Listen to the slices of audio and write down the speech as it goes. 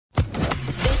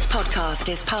podcast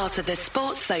is part of the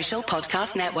Sports Social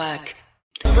Podcast Network.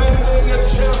 Defending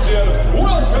champion,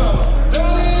 welcome,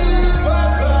 Batten.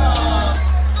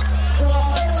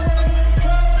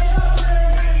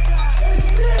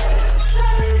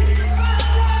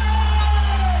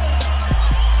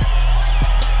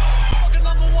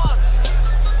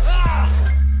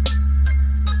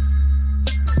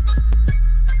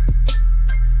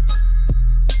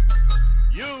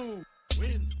 You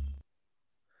win.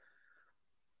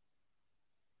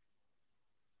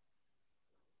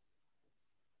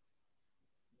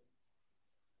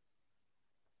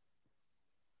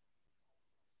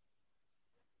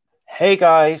 Hey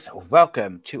guys,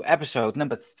 welcome to episode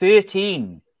number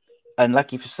 13,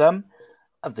 unlucky for some,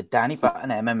 of the Danny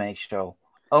Batten MMA show,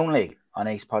 only on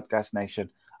Ace Podcast Nation.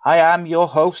 I am your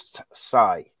host,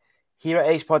 Sai. Here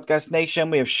at Ace Podcast Nation,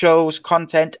 we have shows,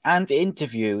 content, and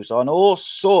interviews on all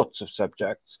sorts of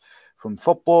subjects, from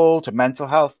football to mental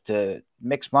health to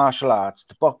mixed martial arts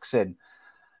to boxing,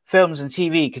 films and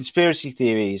TV, conspiracy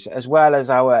theories, as well as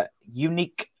our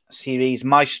unique series,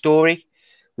 My Story.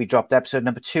 We dropped episode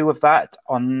number 2 of that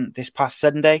on this past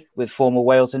Sunday with former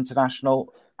Wales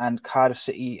international and Cardiff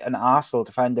City and Arsenal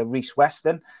defender Rhys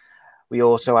Weston. We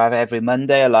also have every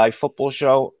Monday a live football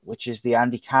show, which is the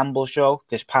Andy Campbell show.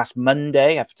 This past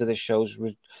Monday, after this show's,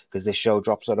 because this show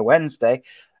drops on a Wednesday,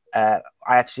 I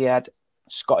actually had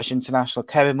Scottish international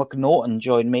Kevin McNaughton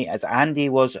join me as Andy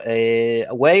was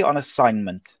away on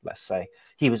assignment, let's say.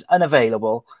 He was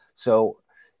unavailable, so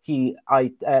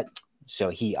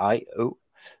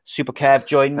Super Kev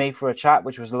joined me for a chat,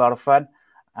 which was a lot of fun.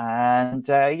 And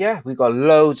we got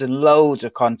loads and loads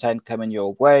of content coming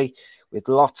your way with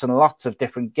lots and lots of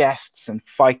different guests and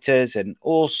fighters and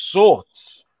all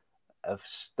sorts of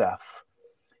stuff.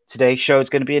 Today's show is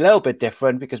going to be a little bit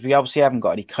different because we obviously haven't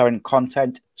got any current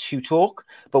content to talk,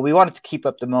 but we wanted to keep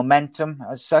up the momentum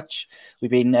as such.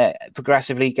 We've been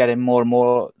progressively getting more and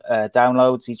more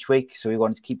downloads each week, so we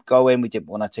wanted to keep going. We didn't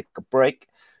want to take a break.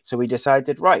 So we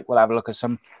decided, right, we'll have a look at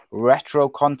some retro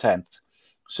content.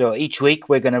 So each week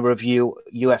we're going to review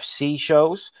UFC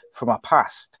shows from our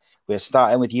past. We're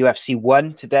starting with UFC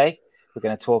 1 today. We're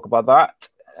going to talk about that,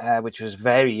 which was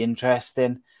very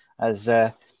interesting as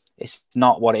it's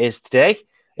not what it is today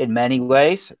in many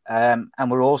ways. And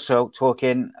we're also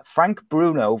talking Frank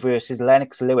Bruno versus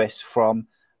Lennox Lewis from,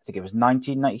 I think it was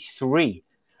 1993,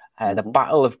 the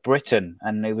Battle of Britain.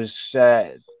 And it was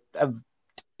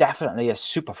definitely a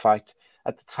super fight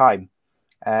at the time.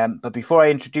 But before I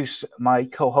introduce my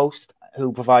co-host,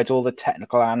 who provides all the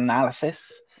technical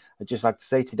analysis, I'd just like to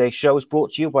say today's show is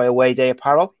brought to you by Away Day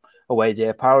Apparel. Away Day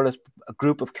Apparel is a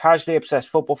group of casually obsessed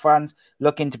football fans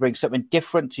looking to bring something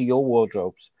different to your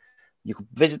wardrobes. You can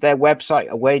visit their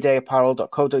website,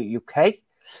 awaydayapparel.co.uk.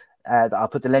 I'll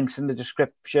put the links in the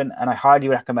description, and I highly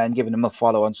recommend giving them a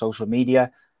follow on social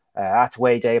media, at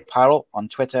Away Day Apparel on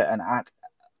Twitter and at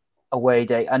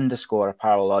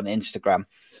 @awayday_apparel on Instagram.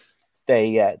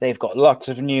 They've got lots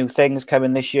of new things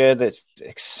coming this year. That's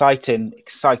exciting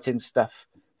stuff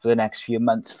for the next few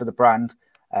months for the brand.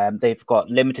 They've got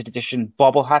limited edition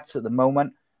bobble hats at the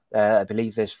moment. I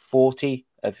believe there's 40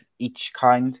 of each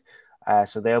kind.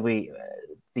 So they'll be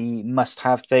the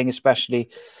must-have thing, especially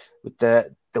with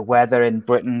the weather in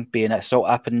Britain being so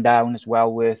up and down as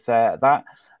well with that.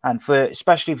 And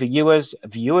especially for viewers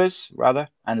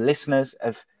and listeners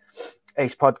of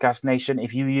Ace Podcast Nation,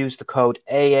 if you use the code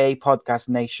AA Podcast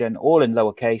Nation, all in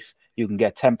lowercase, you can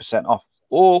get 10% off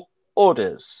all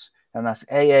orders. And that's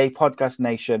AA Podcast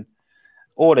Nation,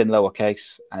 all in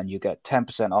lowercase, and you get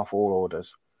 10% off all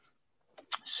orders.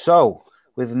 So,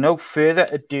 with no further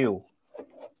ado,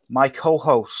 my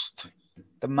co-host,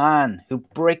 the man who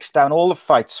breaks down all the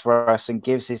fights for us and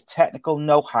gives his technical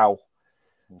know-how,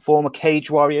 former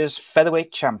Cage Warriors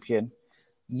featherweight champion,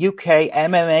 UK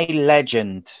MMA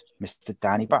legend, Mr.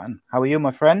 Danny Batten. How are you,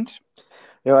 my friend?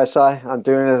 You Si, I'm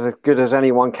doing as good as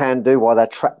anyone can do while they're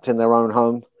trapped in their own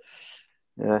home.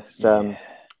 It's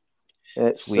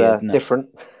weird, different.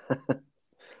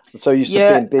 I'm so used to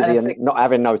being busy and not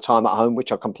having no time at home,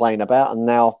 which I complain about, and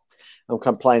now I'm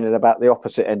complaining about the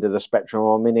opposite end of the spectrum.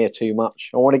 I'm in here too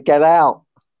much. I want to get out.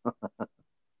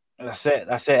 That's it.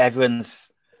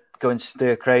 Everyone's going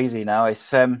stir crazy now.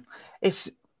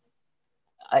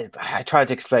 I tried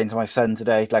to explain to my son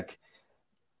today, like,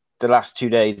 the last 2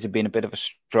 days have been a bit of a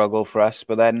struggle for us,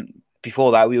 but then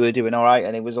before that we were doing all right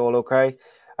and it was all okay.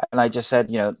 And I just said,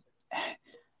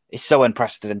 it's so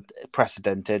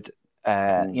unprecedented.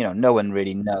 No one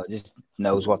really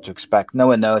knows what to expect. No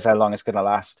one knows how long it's going to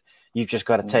last. You've just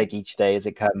got to take each day as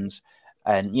it comes.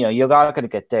 And, you're going to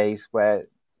get days where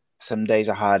some days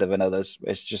are harder than others.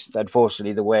 It's just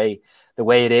unfortunately the way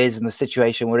it is and the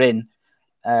situation we're in.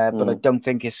 But I don't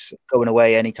think it's going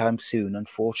away anytime soon,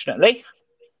 unfortunately.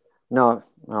 No,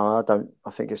 I don't.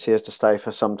 I think it's here to stay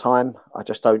for some time. I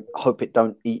just don't hope it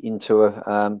don't eat into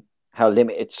how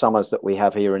limited summers that we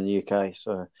have here in the UK.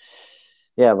 So,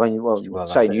 yeah, when you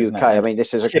say UK, I mean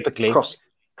this is typically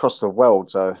across the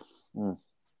world. So,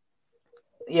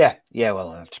 yeah.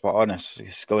 Well, that's spot on.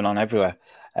 It's going on everywhere.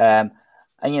 And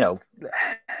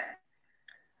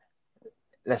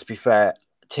let's be fair.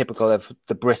 Typical of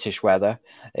the British weather,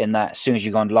 in that as soon as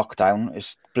you go on lockdown,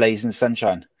 it's blazing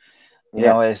sunshine. We've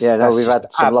had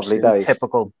some lovely days.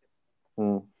 Typical,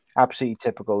 absolutely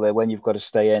typical. There, when you've got to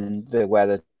stay in, the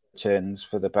weather turns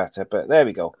for the better. But there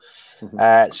we go.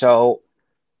 So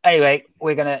anyway,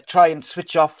 we're gonna try and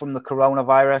switch off from the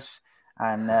coronavirus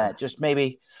and just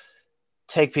maybe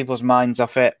take people's minds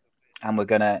off it, and we're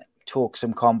gonna talk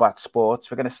some combat sports.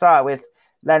 We're gonna start with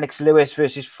Lennox Lewis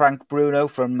versus Frank Bruno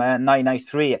from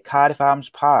 1993 at Cardiff Arms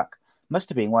Park. Must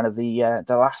have been one of the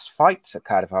last fights at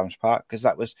Cardiff Arms Park, because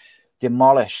that was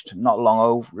demolished not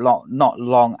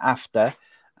long after,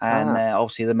 and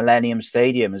obviously the Millennium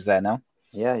Stadium is there now.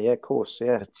 Yeah, of course,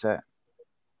 yeah. It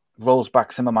rolls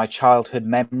back some of my childhood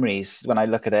memories when I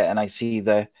look at it and I see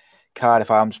the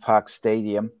Cardiff Arms Park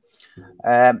Stadium.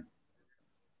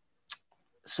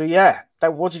 So yeah,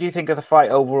 what did you think of the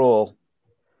fight overall?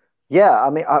 Yeah, I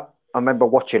mean, I remember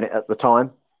watching it at the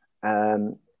time.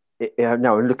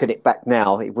 Looking it back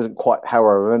now, it wasn't quite how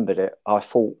I remembered it. I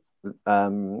thought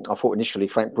initially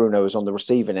Frank Bruno was on the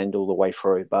receiving end all the way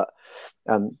through, but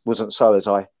wasn't so as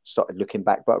I started looking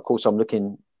back. But of course, I'm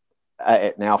looking at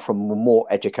it now from a more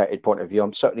educated point of view.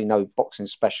 I'm certainly no boxing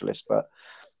specialist, but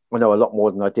I know a lot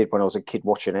more than I did when I was a kid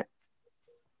watching it.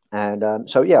 And I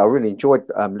really enjoyed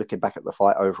looking back at the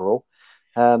fight overall.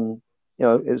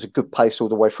 It was a good pace all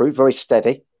the way through, very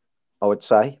steady, I would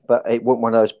say, but it wasn't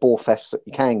one of those bore fests that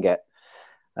you can get.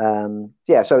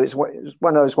 So it's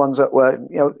one of those ones that were,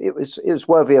 it was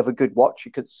worthy of a good watch.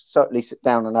 You could certainly sit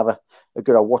down and have a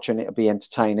good old watch, and it'd be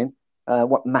entertaining.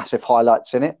 What massive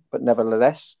highlights in it, but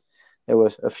nevertheless, there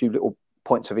were a few little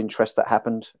points of interest that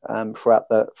happened throughout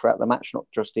the match, not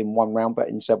just in one round, but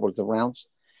in several of the rounds.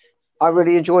 I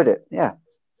really enjoyed it. Yeah.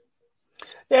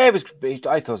 Yeah, it was.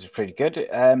 I thought it was pretty good.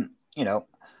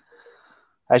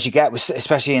 As you get,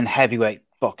 especially in heavyweight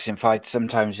boxing fights,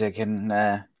 sometimes they can,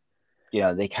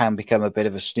 they can become a bit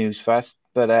of a snooze fest.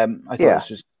 But I thought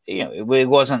this was, it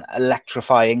wasn't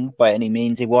electrifying by any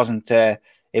means. It wasn't,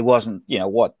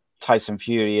 what Tyson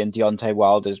Fury and Deontay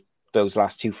Wilder's those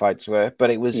last two fights were. But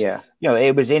it was,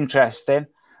 it was interesting.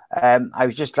 I've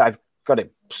got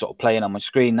it sort of playing on my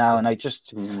screen now, and they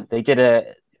did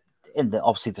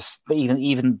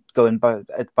even going by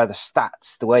the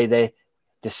stats, the way they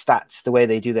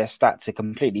do their stats are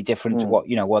completely different to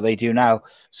what they do now.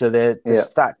 So the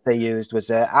stats they used was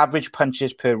average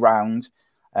punches per round,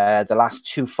 the last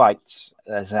two fights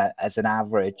as an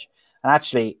average. And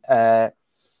actually,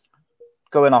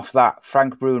 going off that,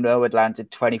 Frank Bruno had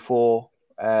landed 24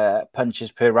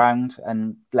 punches per round,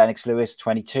 and Lennox Lewis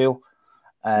 22.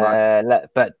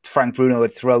 But Frank Bruno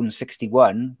had thrown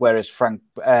 61, whereas Frank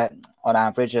on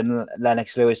average, and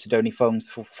Lennox Lewis had only thrown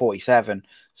 47.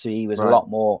 So he was a lot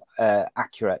more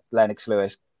accurate, Lennox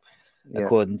Lewis,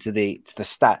 according to the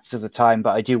stats of the time.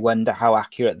 But I do wonder how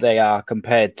accurate they are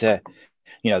compared to,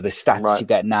 the stats you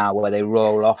get now, where they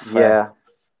roll off.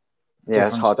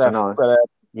 It's hard to know. But,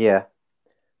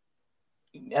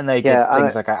 and they did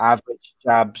things like average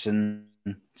jabs and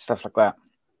stuff like that.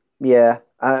 Yeah,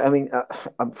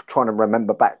 I'm trying to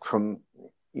remember back from,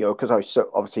 because I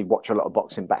obviously watch a lot of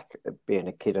boxing back being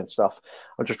a kid and stuff.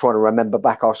 I'm just trying to remember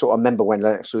back. I sort of remember when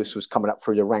Lennox Lewis was coming up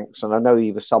through the ranks, and I know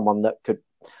he was someone that could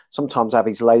sometimes have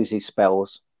his lazy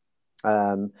spells.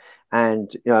 And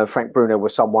Frank Bruno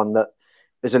was someone that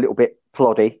is a little bit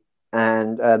ploddy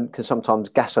and can sometimes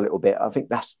gas a little bit. I think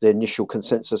that's the initial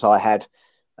consensus I had.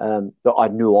 That I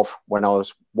knew of when I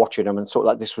was watching them, and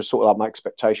this was sort of like my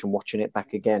expectation watching it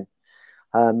back again.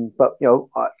 But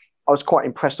I was quite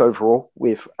impressed overall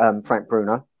with Frank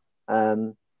Bruno.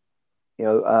 I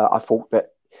thought that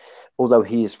although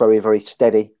he is very, very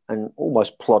steady and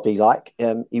almost ploddy like,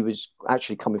 he was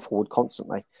actually coming forward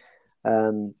constantly.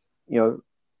 If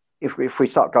we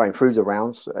start going through the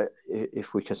rounds,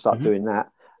 if we can start doing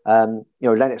that.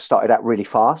 Lennox started out really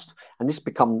fast, and this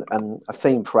become a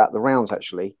theme throughout the rounds.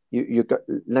 Actually, you got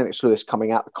Lennox Lewis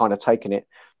coming out, kind of taking it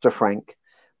to Frank,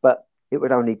 but it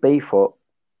would only be for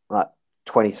like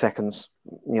 20 seconds,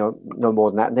 no more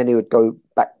than that, and then he would go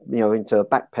back, into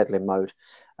backpedaling mode.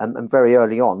 And very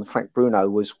early on, Frank Bruno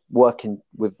was working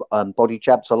with body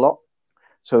jabs a lot,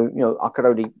 So, I could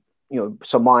only,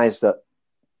 surmise that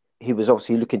he was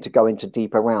obviously looking to go into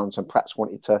deeper rounds and perhaps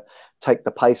wanted to take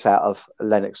the pace out of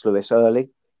Lennox Lewis early.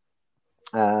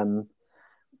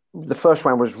 The first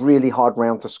round was really hard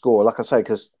round to score, like I say,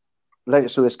 because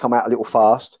Lennox Lewis come out a little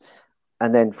fast,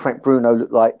 and then Frank Bruno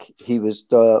looked like he was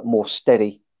more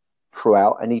steady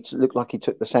throughout, and he looked like he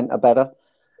took the centre better.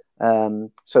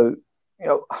 So,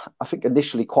 I think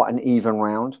initially quite an even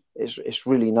round. It's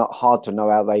really not hard to know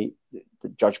how they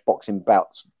judge boxing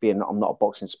bouts, being I'm not a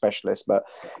boxing specialist, but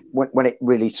when it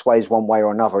really sways one way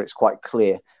or another, it's quite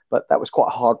clear. But that was quite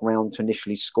a hard round to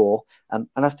initially score. And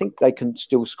I think they can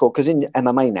still score, because in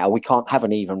MMA now, we can't have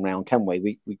an even round, can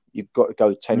we? You've got to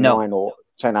go 10-9 or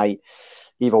 10-8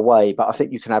 either way. But I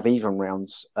think you can have even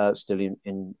rounds still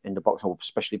in the boxing,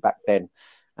 especially back then.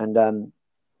 And,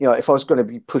 if I was going to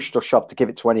be pushed or shoved to give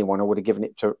it to anyone, I would have given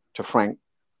it to Frank,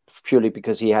 purely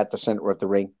because he had the centre of the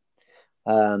ring.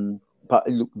 But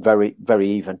it looked very,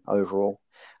 very even overall.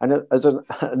 And as a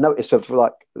notice of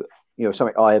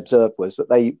something I observed was that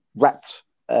they wrapped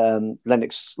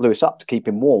Lennox Lewis up to keep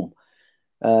him warm.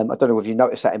 I don't know if you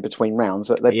noticed that in between rounds,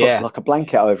 that they put like a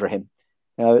blanket over him.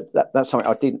 That's something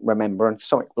I didn't remember, and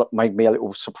something that made me a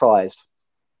little surprised.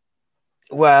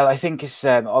 Well, I think it's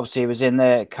obviously it was in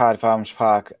the Cardiff Arms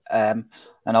Park, and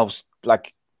obviously,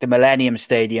 like the Millennium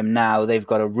Stadium now, they've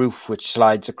got a roof which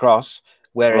slides across,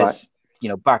 whereas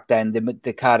back then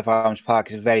the Cardiff Arms Park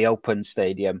is a very open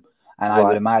stadium, and I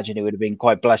would imagine it would have been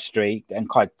quite blustery and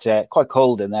quite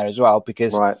cold in there as well,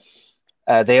 because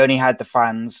they only had the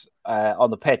fans on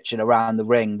the pitch and around the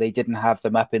ring. They didn't have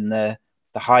them up in the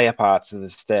higher parts of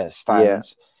the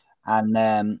stands,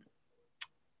 and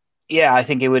I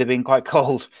think it would have been quite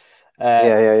cold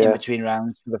in between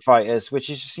rounds for the fighters, which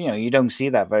is, you don't see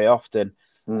that very often.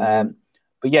 Mm-hmm.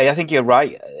 But I think you're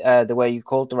right. The way you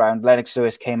called the round, Lennox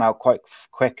Lewis came out quite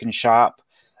quick and sharp.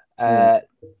 And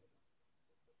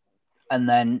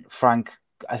then Frank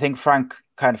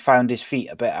kind of found his feet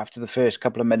a bit after the first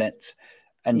couple of minutes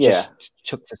and just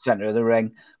took the centre of the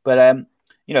ring. But,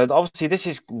 obviously this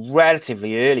is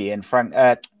relatively early in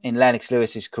Lennox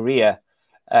Lewis's career.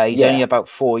 He's only about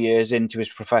 4 years into his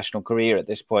professional career at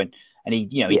this point, and he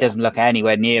doesn't look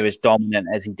anywhere near as dominant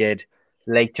as he did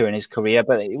later in his career.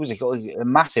 But it was a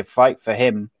massive fight for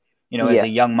him, as a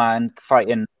young man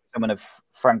fighting someone of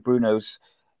Frank Bruno's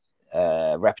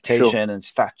reputation and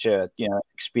stature,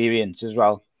 experience as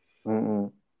well. Mm-hmm.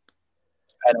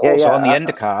 And also on the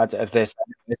undercard of this,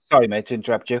 sorry mate to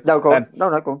interrupt you. No, go on. No,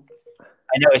 go on.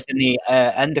 I noticed in the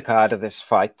undercard of this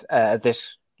fight,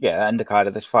 undercard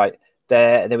of this fight.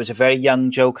 There was a very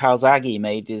young Joe Calzaghe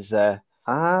made his. I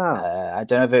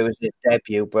don't know if it was his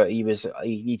debut, but he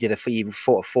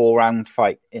fought a 4-round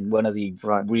fight in one of the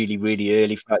really, really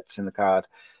early fights in the card,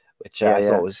 which I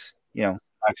thought was nice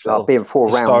little being 4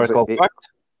 historical rounds.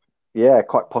 Fact.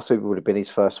 Quite possibly would have been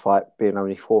his first fight, being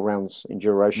only 4 rounds in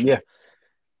duration.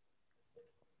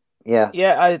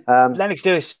 Lennox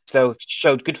Lewis though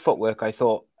showed good footwork, I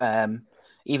thought.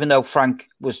 Even though Frank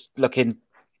was looking.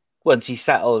 Once he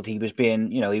settled, he was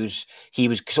being, he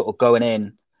was sort of going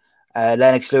in.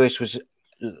 Lennox Lewis was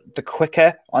the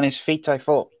quicker on his feet, I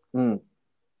thought. I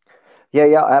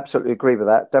absolutely agree with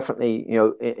that. Definitely,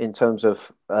 in terms of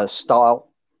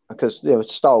style, because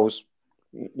styles,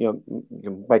 you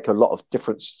make a lot of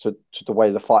difference to the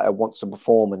way the fighter wants to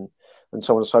perform and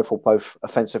so on and so forth, both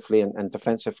offensively and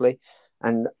defensively.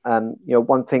 And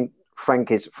one thing.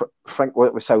 Frank,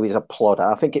 what we say, he's a plodder.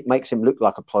 I think it makes him look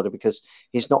like a plodder because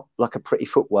he's not like a pretty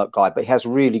footwork guy, but he has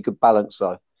really good balance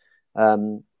though.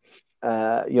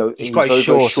 He's quite very,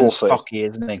 short and stocky,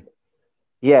 isn't he?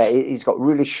 Yeah, he's got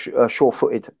really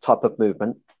sure-footed type of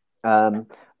movement.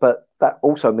 But that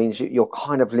also means you're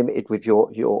kind of limited with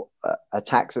your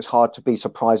attacks. It's hard to be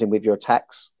surprising with your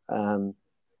attacks. You're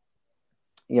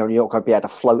not going to be able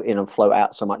to float in and float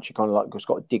out so much. You kind of like just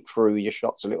got to dig through your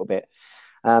shots a little bit.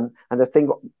 And the thing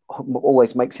that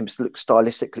always makes him look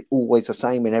stylistically always the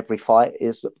same in every fight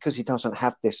is that because he doesn't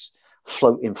have this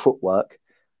floating footwork,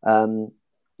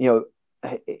 he's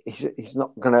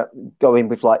not going to go in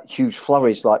with like huge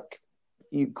flurries like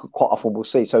you quite often will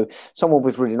see. So someone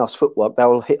with really nice footwork,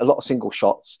 they'll hit a lot of single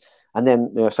shots and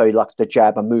then, so like the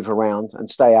jab and move around and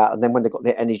stay out. And then when they've got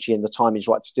the energy and the time is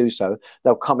right to do so,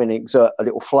 they'll come in and exert a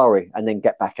little flurry and then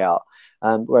get back out.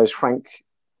 Whereas Frank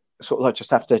sort of like just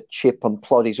have to chip and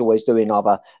plod. He's always doing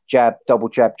either jab, double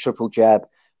jab, triple jab,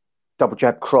 double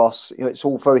jab cross. It's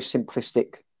all very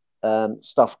simplistic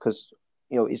stuff because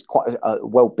he's quite a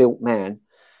well-built man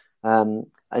and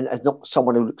not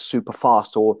someone who looks super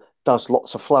fast or does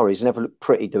lots of flurries. He never looked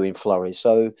pretty doing flurries.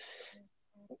 So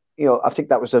I think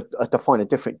that was a defining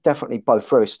difference. Definitely both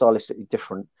very stylistically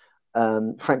different.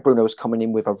 Frank Bruno was coming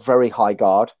in with a very high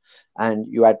guard, and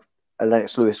you had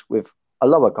Lennox Lewis with a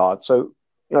lower guard. So,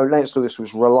 Lennox Lewis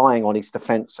was relying on his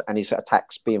defence and his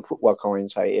attacks being footwork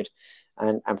orientated,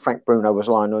 and Frank Bruno was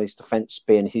relying on his defence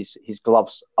being his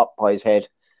gloves up by his head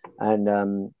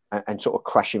and sort of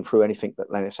crashing through anything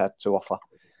that Lennox had to offer.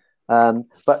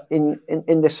 But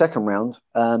in this second round,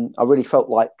 I really felt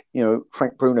like,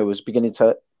 Frank Bruno was beginning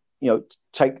to,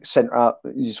 take centre up.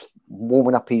 He's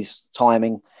warming up his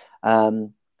timing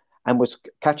and was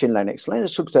catching Lennox.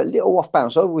 Lennox looked a little off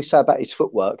balance. Over we say about his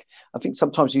footwork, I think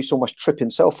sometimes he used to almost trip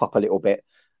himself up a little bit.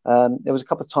 There was a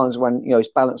couple of times when, his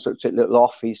balance looked a little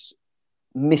off. He's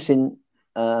missing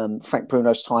Frank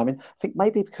Bruno's timing. I think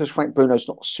maybe because Frank Bruno's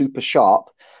not super sharp,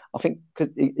 I think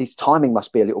his timing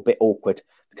must be a little bit awkward,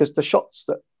 because the shots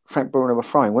that Frank Bruno were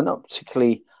throwing were not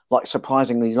particularly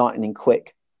surprisingly lightning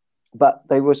quick, but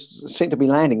they seemed to be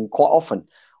landing quite often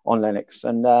on Lennox.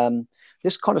 And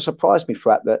this kind of surprised me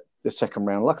throughout the second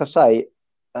round. Like I say,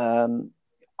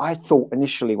 I thought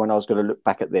initially when I was going to look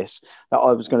back at this that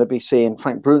I was going to be seeing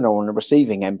Frank Bruno on the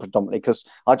receiving end predominantly, because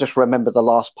I just remember the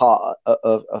last part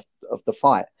of the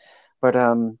fight. But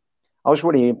I was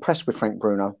really impressed with Frank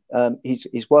Bruno.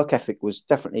 His work ethic was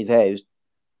definitely there. He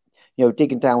was,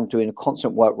 digging down, doing a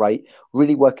constant work rate,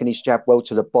 really working his jab well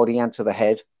to the body and to the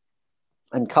head,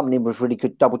 and coming in with really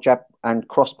good double jab and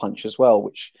cross punch as well,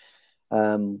 which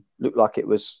looked like it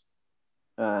was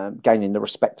gaining the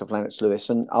respect of Lennox Lewis.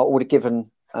 And I would have given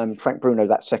Frank Bruno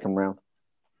that second round.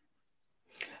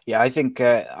 Yeah, I think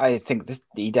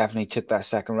he definitely took that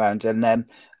second round. And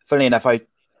funnily enough,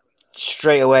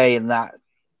 straight away in that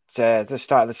the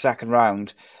start of the second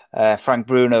round, Frank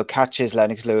Bruno catches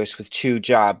Lennox Lewis with two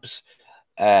jabs,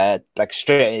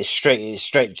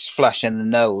 straight flush in the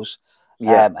nose.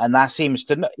 Yeah. And that seems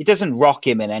to, it doesn't rock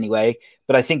him in any way,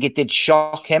 but I think it did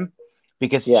shock him,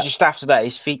 because just after that,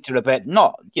 his feet are a bit,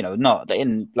 not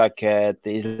in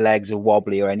his legs are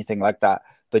wobbly or anything like that,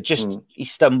 but just he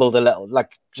stumbled a little,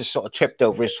 just sort of tripped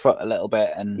over his foot a little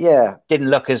bit, and didn't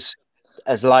look as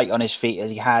light on his feet as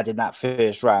he had in that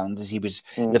first round. As he was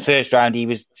in the first round, he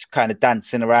was kind of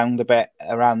dancing around a bit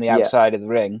around the outside of the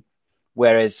ring,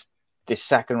 whereas this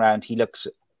second round he looks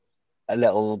a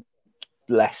little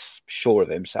less sure of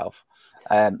himself.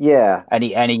 And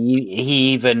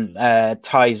he even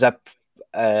ties up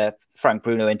Frank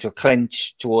Bruno into a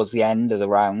clinch towards the end of the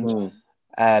round.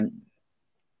 But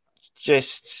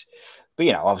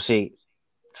obviously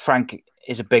Frank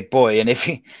is a big boy, and if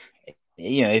he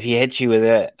hits you with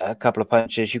a couple of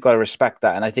punches, you've got to respect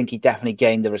that. And I think he definitely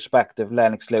gained the respect of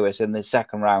Lennox Lewis in the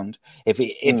second round. If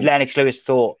Lennox Lewis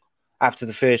thought after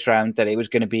the first round that it was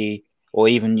going to be, or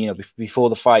even before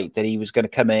the fight, that he was going to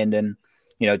come in and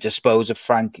dispose of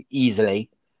Frank easily,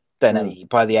 then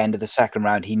by the end of the second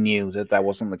round, he knew that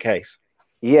wasn't the case.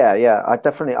 Yeah, I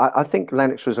think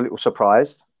Lennox was a little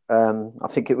surprised. I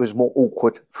think it was more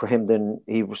awkward for him than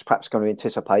he was perhaps going to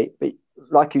anticipate. But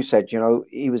like you said,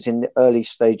 he was in the early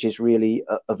stages really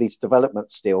of his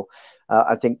development still.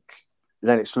 I think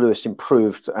Lennox Lewis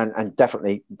improved and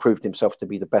definitely proved himself to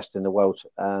be the best in the world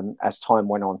as time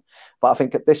went on. But I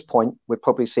think at this point, we're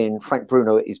probably seeing Frank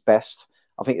Bruno at his best.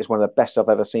 I think it's one of the best I've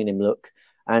ever seen him look.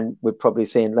 And we're probably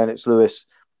seeing Lennox Lewis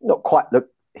not quite look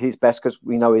his best, because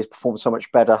we know he's performed so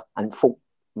much better and fought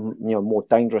more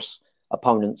dangerous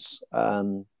opponents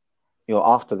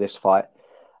after this fight.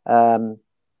 But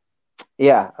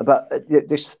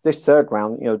this third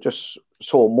round, just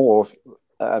saw more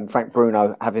of Frank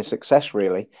Bruno having success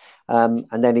really,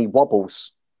 and then he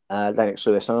wobbles Lennox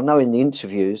Lewis. And I know in the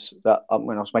interviews that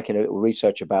when I was making a little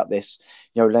research about this,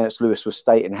 Lennox Lewis was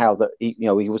stating how that he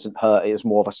wasn't hurt; it was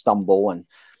more of a stumble.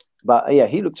 But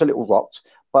he looked a little rocked.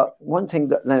 But one thing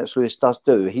that Lennox Lewis does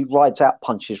do, he rides out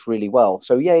punches really well.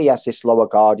 So he has this lower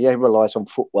guard. He relies on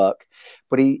footwork,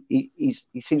 but he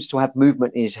seems to have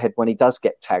movement in his head when he does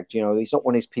get tagged. He's not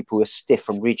one of these people who are stiff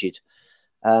and rigid.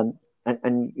 Frank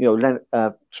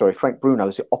Bruno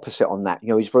is the opposite on that.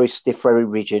 He's very stiff, very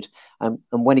rigid, and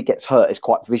when he gets hurt, it's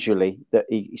quite visually that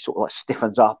he sort of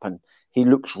stiffens up and he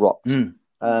looks rocked.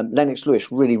 Lennox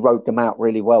Lewis really rode them out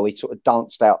really well. He sort of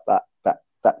danced out that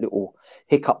little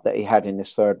hiccup that he had in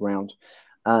this third round.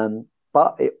 I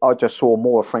just saw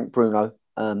more of Frank Bruno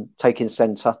taking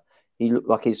centre. He looked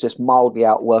like he's just mildly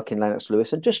outworking Lennox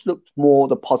Lewis and just looked more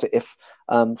the positive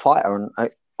fighter. And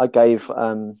I gave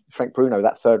Frank Bruno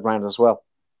that third round as well.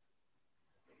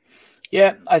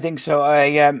 Yeah, I think so.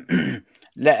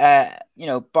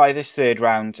 By this third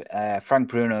round, Frank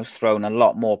Bruno's thrown a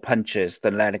lot more punches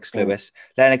than Lennox Lewis.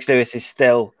 Lennox Lewis is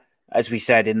still, as we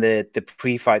said in the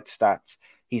pre-fight stats,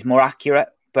 he's more accurate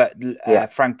But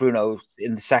Frank Bruno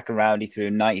in the second round, he threw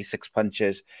 96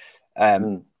 punches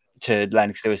to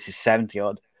Lennox Lewis's 70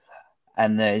 odd,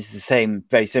 and there's the same,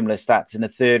 very similar stats in the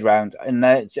third round. And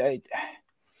I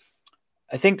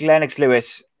think Lennox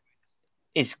Lewis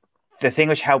is the thing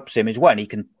which helps him is one, he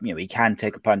can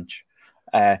take a punch,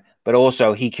 but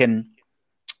also he's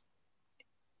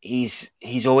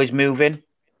always moving.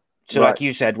 So like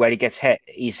you said, where he gets hit,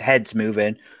 his head's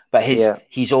moving, but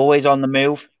he's always on the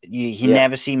move. He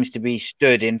never seems to be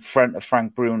stood in front of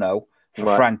Frank Bruno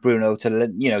for Frank Bruno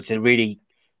to really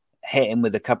hit him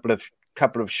with a couple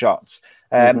of shots.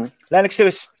 Lennox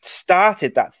Lewis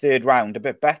started that third round a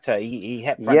bit better. He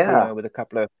hit Frank Bruno with a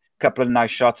couple of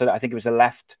nice shots. I think it was a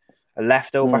left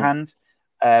overhand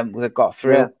that got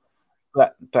through.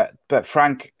 But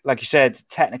Frank, like you said,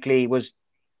 technically was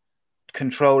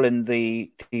controlling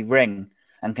the ring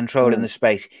and controlling the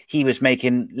space. He was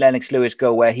making Lennox Lewis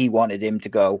go where he wanted him to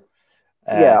go.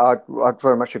 I'd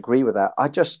very much agree with that. I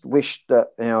just wish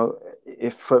that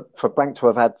if for Frank to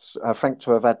have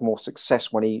had more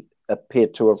success when he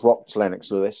appeared to have rocked Lennox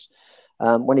Lewis,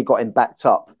 when he got him backed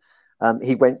up,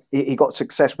 he got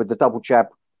success with the double jab,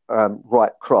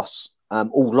 right cross,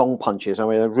 all long punches. I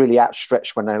mean, they're really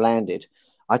outstretched when they landed.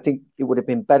 I think it would have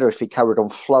been better if he carried on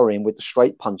flurrying with the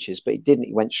straight punches, but he didn't.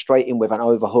 He went straight in with an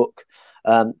overhook,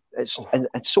 and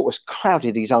sort of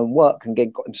crowded his own work and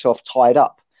got himself tied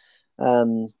up,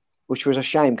 which was a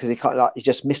shame because he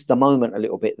just missed the moment a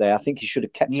little bit there. I think he should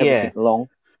have kept everything long.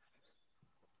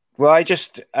 Well, I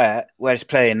just where it's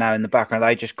playing now in the background,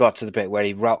 I just got to the bit where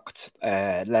he rocked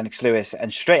Lennox Lewis,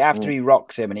 and straight after he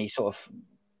rocks him and he sort of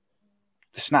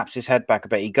snaps his head back a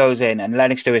bit, he goes in, and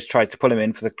Lennox Lewis tries to pull him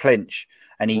in for the clinch.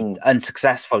 And he's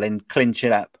unsuccessful in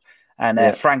clinching up, and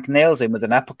Frank nails him with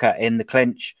an uppercut in the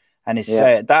clinch, and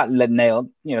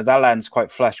that lands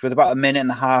quite flush with about a minute and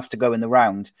a half to go in the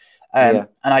round. And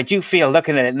I do feel,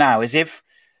 looking at it now, as if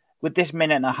with this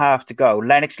minute and a half to go,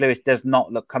 Lennox Lewis does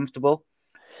not look comfortable,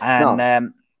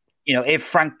 and if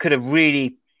Frank could have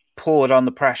really poured on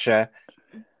the pressure,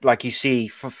 like you see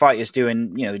for fighters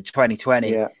doing,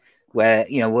 2020. Where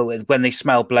when they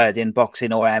smell blood in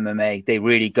boxing or MMA, they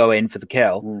really go in for the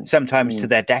kill. Sometimes to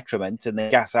their detriment, and they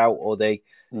gas out, or they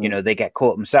get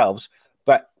caught themselves.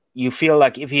 But you feel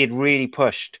like if he had really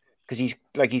pushed, because he's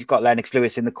got Lennox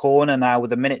Lewis in the corner now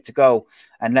with a minute to go,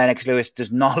 and Lennox Lewis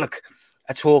does not look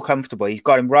at all comfortable. He's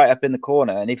got him right up in the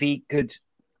corner, and if he could,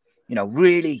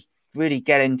 really, really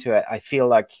get into it, I feel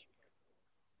like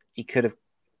he could have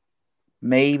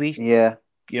maybe,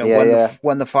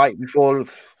 won the fight before.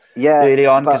 Early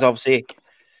on, because obviously,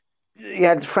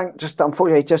 Frank just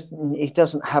unfortunately he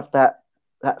doesn't have that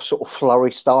sort of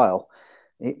flurry style.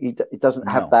 He doesn't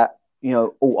have that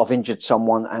I've injured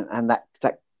someone and that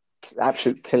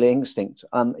absolute killer instinct.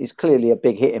 He's clearly a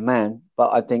big hitting man,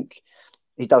 but I think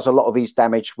he does a lot of his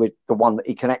damage with the one that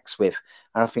he connects with,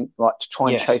 and I think to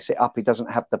try and chase it up, he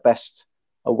doesn't have the best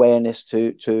awareness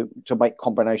to make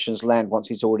combinations land once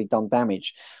he's already done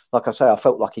damage. Like I say, I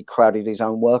felt like he crowded his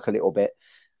own work a little bit.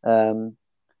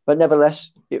 But nevertheless,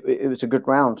 it was a good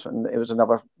round, and it was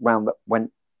another round that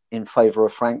went in favour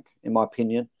of Frank, in my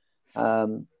opinion.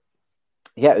 It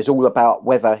was all about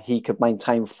whether he could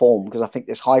maintain form, because I think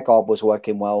this high guard was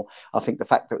working well. I think the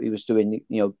fact that he was doing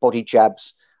body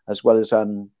jabs as well as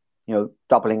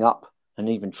doubling up and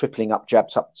even tripling up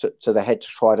jabs up to the head to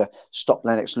try to stop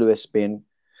Lennox Lewis being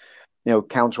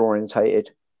counter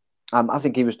orientated. I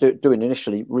think he was doing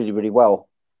initially really, really well.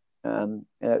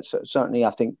 Certainly,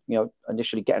 I think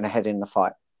initially getting ahead in the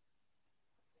fight.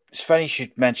 It's funny you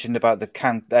should mention about the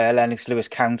Lennox Lewis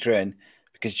countering,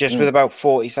 because just with about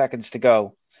 40 seconds to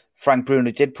go, Frank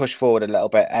Bruno did push forward a little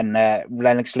bit, and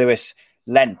Lennox Lewis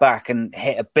leant back and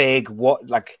hit a big wide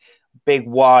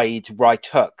right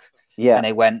hook. And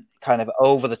they went kind of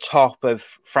over the top of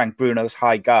Frank Bruno's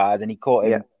high guard, and he caught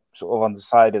him sort of on the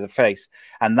side of the face,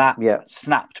 and that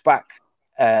snapped back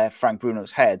Frank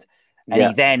Bruno's head. And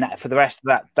he then, for the rest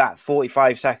of that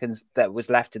 45 seconds that was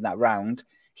left in that round,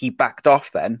 he backed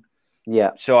off then.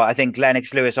 So I think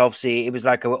Lennox Lewis, obviously, it was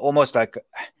almost like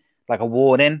a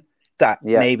warning that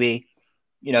maybe,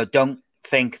 don't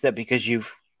think that because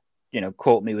you've,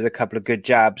 caught me with a couple of good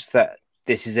jabs that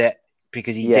this is it,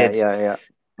 because he did.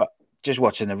 But just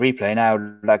watching the replay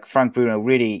now, Frank Bruno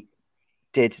really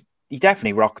did, he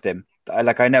definitely rocked him.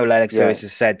 I know Lennox Lewis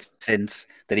has said since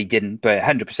that he didn't, but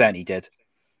 100% he did.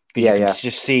 Because you can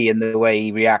just see in the way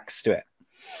he reacts to it.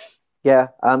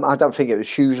 I don't think it was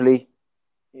hugely,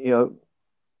 no,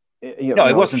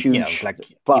 it wasn't, huge, he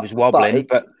was wobbling,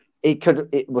 but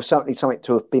it was certainly something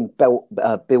to have been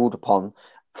built upon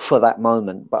for that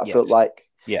moment. But I felt like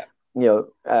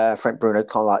Frank Bruno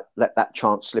kind of like let that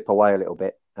chance slip away a little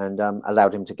bit and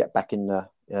allowed him to get back in the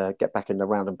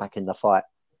round and back in the fight.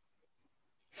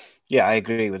 Yeah, I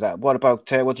agree with that. What about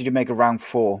what did you make of round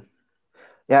 4?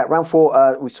 Yeah, round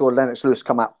 4, we saw Lennox Lewis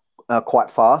come out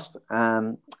quite fast.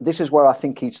 This is where I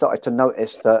think he started to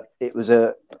notice that it was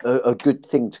a good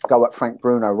thing to go at Frank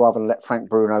Bruno rather than let Frank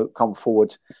Bruno come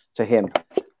forward to him.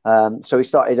 So he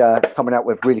started coming out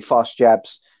with really fast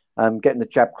jabs, getting the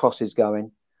jab crosses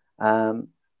going.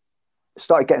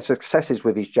 Started getting successes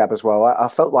with his jab as well. I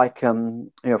felt like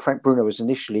Frank Bruno was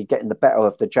initially getting the better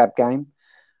of the jab game,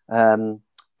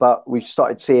 but we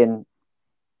started seeing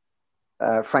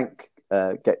Frank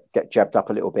get jabbed up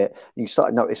a little bit. You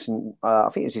started noticing, I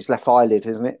think it was his left eyelid,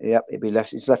 isn't it? Yep,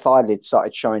 his left eyelid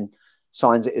started showing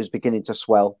signs that it was beginning to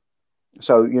swell.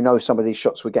 So some of these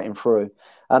shots were getting through.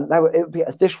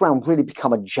 This round really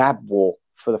become a jab war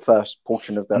for the first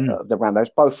portion of the round. They was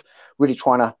both really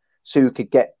trying to see who could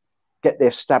get the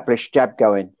established jab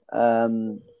going,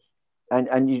 and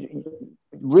you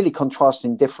really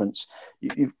contrasting difference.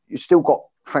 You still got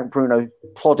Frank Bruno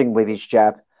plodding with his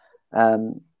jab.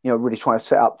 Really trying to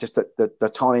set up just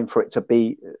the timing for it to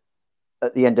be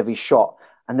at the end of his shot.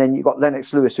 And then you've got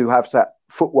Lennox Lewis, who has that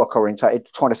footwork orientated,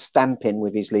 trying to stamp in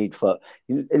with his lead foot.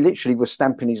 He literally was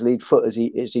stamping his lead foot as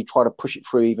he tried to push it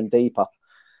through even deeper.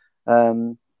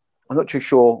 I'm not too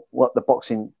sure what the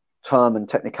boxing term and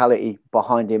technicality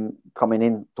behind him coming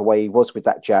in the way he was with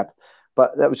that jab,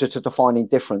 but that was just a defining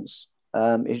difference.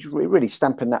 He's really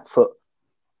stamping that foot.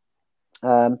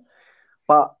 But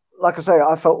like I say,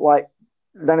 I felt like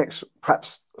Lennox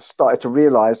perhaps started to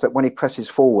realise that when he presses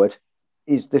forward,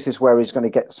 this is where he's going to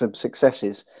get some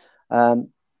successes.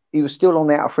 He was still on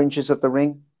the outer fringes of the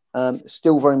ring,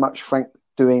 still very much Frank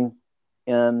doing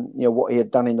what he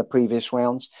had done in the previous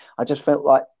rounds. I just felt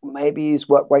like maybe his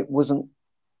work rate wasn't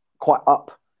quite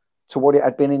up to what it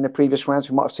had been in the previous rounds.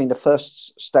 We might have seen the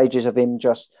first stages of him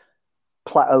just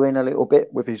plateauing a little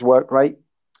bit with his work rate.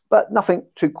 But nothing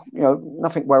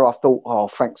where I thought, oh,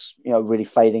 Frank's, really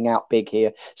fading out big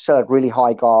here. Still had really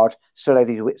high guard, still had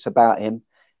his wits about him.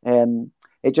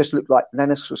 It just looked like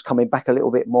Lennox was coming back a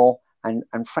little bit more and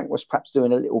Frank was perhaps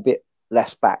doing a little bit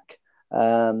less back.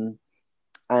 And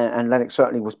Lennox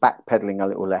certainly was backpedaling a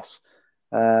little less.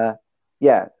 So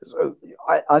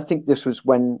I think this was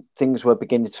when things were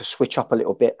beginning to switch up a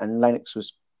little bit and Lennox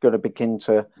was going to begin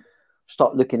to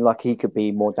start looking like he could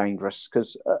be more dangerous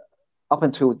because up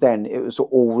until then, it was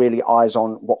all really eyes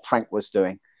on what Frank was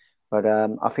doing. But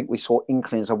I think we saw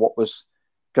inklings of what was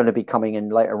going to be coming in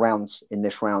later rounds in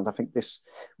this round. I think this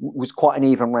was quite an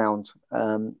even round.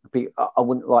 I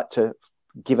wouldn't like to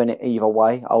give it either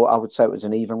way. I would say it was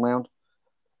an even round.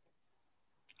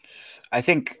 I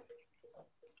think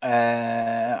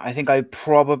I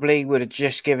probably would have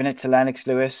just given it to Lennox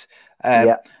Lewis.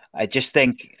 I just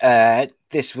think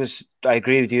this was, I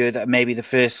agree with you, that maybe the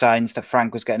first signs that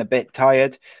Frank was getting a bit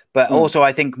tired. But also,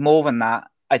 I think more than that,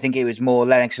 I think it was more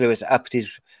Lennox Lewis upped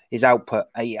his output,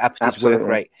 he upped his work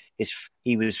rate.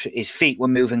 His feet were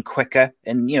moving quicker.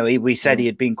 And, we said he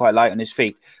had been quite light on his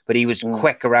feet, but he was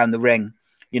quick around the ring.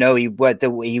 He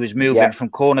was moving from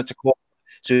corner to corner.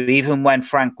 So even when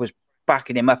Frank was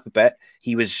backing him up a bit,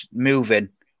 he was moving.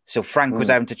 So Frank was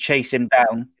having to chase him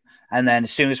down. And then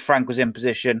as soon as Frank was in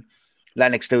position,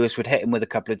 Lennox Lewis would hit him with a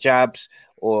couple of jabs,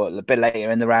 or a bit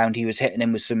later in the round, he was hitting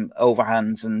him with some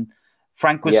overhands. And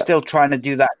Frank was still trying to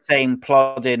do that same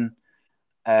plodding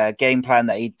game plan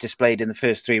that he displayed in the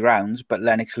first 3 rounds, but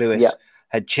Lennox Lewis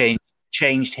had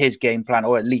changed his game plan,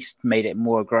 or at least made it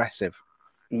more aggressive.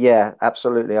 Yeah,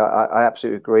 absolutely. I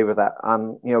absolutely agree with that.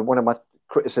 One of my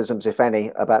criticisms, if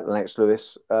any, about Lennox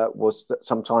Lewis was that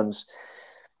sometimes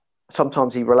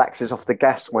he relaxes off the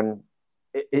gas when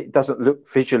it doesn't look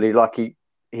visually like he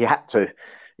had to.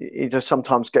 He just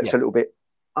sometimes gets a little bit,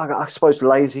 I suppose,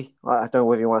 lazy. I don't know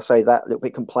whether you want to say that, a little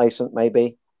bit complacent,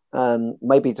 maybe.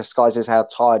 Maybe disguises how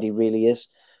tired he really is.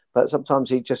 But sometimes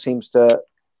he just seems to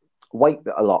wait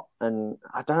a lot. And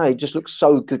I don't know, he just looks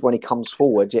so good when he comes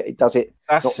forward. Yet he does it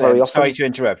not very often. Sorry to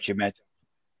interrupt you, mate.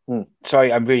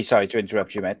 Sorry, I'm really sorry to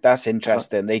interrupt you, mate. That's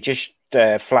interesting. They just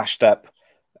flashed up.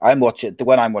 The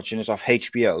one I'm watching is off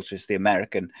HBO, so it's the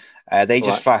American. They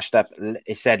just flashed up.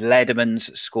 It said Lederman's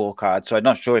scorecard. So I'm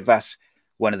not sure if that's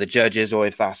one of the judges or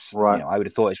if that's, I would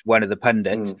have thought it's one of the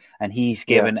pundits. And he's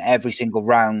given every single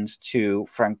round to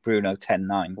Frank Bruno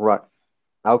 10-9. Right.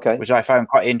 Okay. Which I found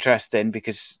quite interesting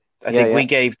because I think we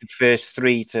gave the first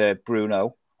 3 to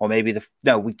Bruno, or maybe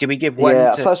did we give one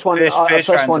to first round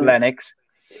to Lennox?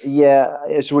 Yeah,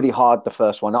 it's really hard, the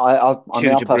first one. I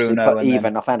personally put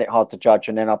even. I found it hard to judge,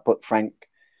 and then I put Frank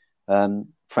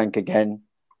again.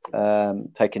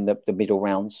 taking the middle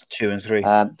rounds. 2 and 3.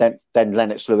 Then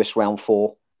Lennox Lewis round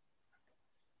 4.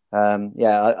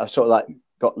 I sort of like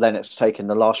got Lennox taking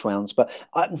the last rounds, but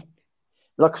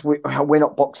we're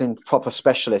not boxing proper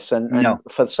specialists, and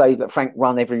for say that Frank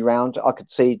run every round, I could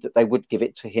see that they would give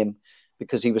it to him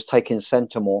because he was taking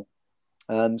center more.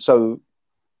 And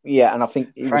I think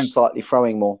he was slightly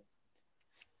throwing more.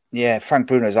 Yeah, Frank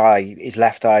Bruno's his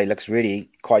left eye looks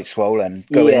really quite swollen.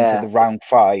 Going into the round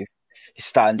 5, he's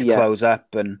starting to close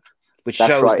up, and which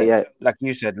shows that, like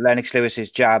you said, Lennox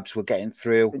Lewis's jabs were getting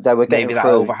through. They were getting maybe through.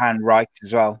 That overhand right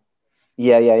as well.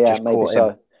 Yeah, maybe so.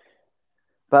 Him.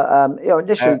 But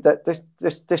initially,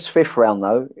 this 5th round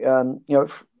though,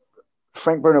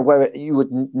 Frank Bruno, where you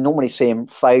would normally see him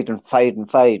fade,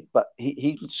 but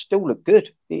he still looked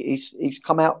good. He's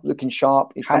come out looking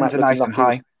sharp. He's Hands come are out nice and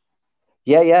high.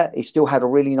 Yeah. He still had a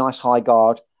really nice high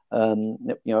guard.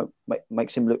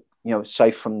 Makes him look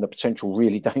safe from the potential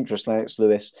really dangerous Lennox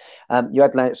Lewis. You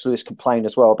had Lennox Lewis complain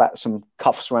as well about some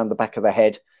cuffs around the back of the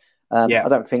head. I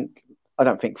don't think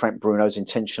Frank Bruno's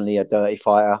intentionally a dirty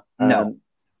fighter. No.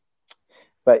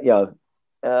 But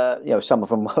some of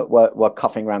them were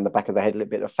cuffing around the back of the head a little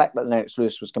bit. The fact that Lennox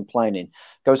Lewis was complaining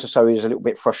goes to show he was a little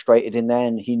bit frustrated in there,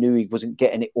 and he knew he wasn't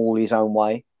getting it all his own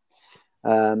way.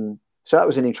 So that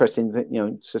was an interesting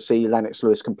thing, to see Lennox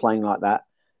Lewis complain like that.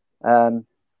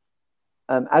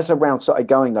 As the round started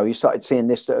going, though, you started seeing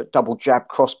this double jab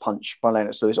cross punch by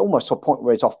Lennox Lewis, almost to a point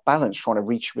where he's off balance trying to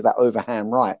reach with that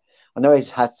overhand right. I know he's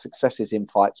had successes in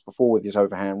fights before with his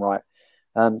overhand right.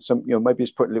 So maybe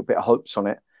he's put a little bit of hopes on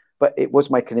it, but it was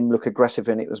making him look aggressive,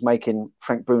 and it was making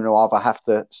Frank Bruno either have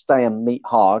to stay and meet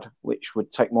hard, which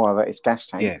would take more of his gas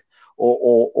tank,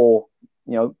 or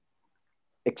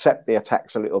accept the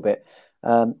attacks a little bit.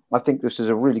 I think this is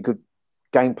a really good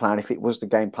game plan, if it was the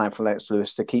game plan for Lennox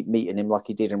Lewis, to keep meeting him like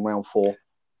he did in round 4.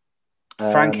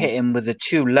 Frank hit him with the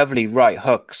 2 lovely right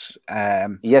hooks.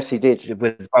 Yes, he did.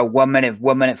 With about 1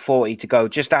 minute 40 to go,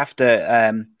 just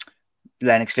after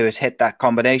Lennox Lewis hit that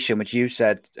combination, which you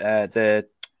said,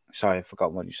 sorry, I've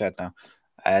forgotten what you said now.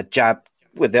 Jab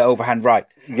with the overhand right.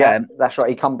 Yeah, that's right.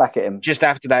 He come back at him. Just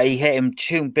after that, he hit him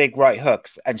 2 big right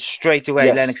hooks, and straight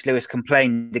away Lennox Lewis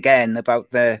complained again about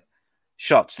the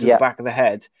shots to the back of the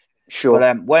head. Sure.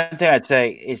 But one thing I'd say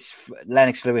is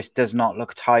Lennox Lewis does not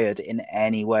look tired in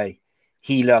any way.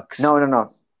 He looks...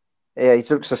 No. Yeah, he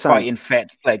looks the same. Fighting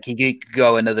fit. Like, he could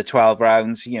go another 12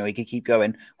 rounds. He could keep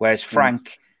going. Whereas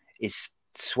Frank is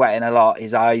sweating a lot.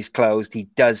 His eyes closed. He's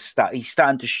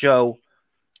starting to show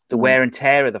the wear and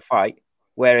tear of the fight.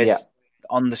 Whereas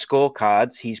on the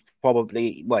scorecards, he's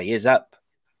probably... Well, he is up.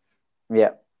 Yeah.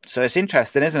 So it's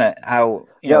interesting, isn't it? How,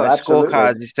 a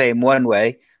scorecard is saying one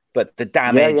way, but the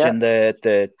damage and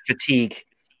the fatigue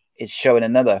is showing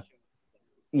another.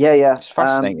 Yeah. It's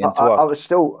fascinating to watch.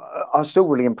 I was still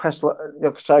really impressed. Like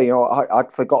I say,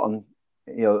 I'd forgotten,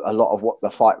 a lot of what the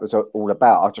fight was all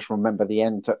about. I just remember the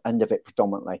end of it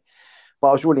predominantly. But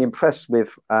I was really impressed with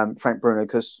Frank Bruno,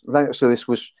 because Lennox Lewis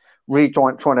was really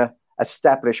trying to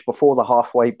establish before the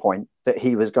halfway point that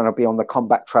he was going to be on the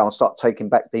combat trail and start taking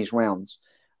back these rounds.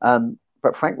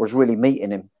 But Frank was really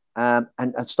meeting him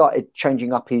and started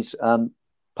changing up his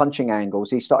punching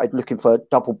angles. He started looking for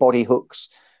double body hooks.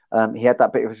 He had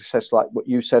that bit of success, like what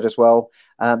you said as well.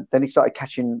 Then he started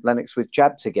catching Lennox with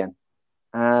jabs again.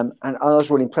 And I was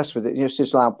really impressed with it.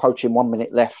 Just like approaching 1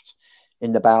 minute left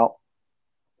in the bout.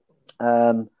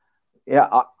 I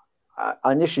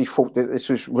initially thought that this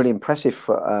was really impressive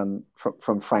from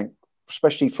Frank,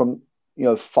 especially from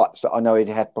fights that I know he'd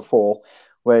had before,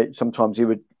 where sometimes he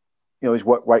would, his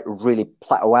work rate would really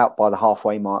plateau out by the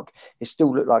halfway mark. It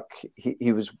still looked like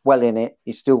he was well in it.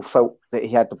 He still felt that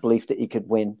he had the belief that he could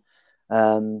win.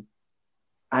 And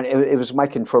it was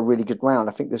making for a really good round.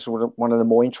 I think this was one of the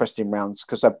more interesting rounds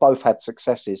because they both had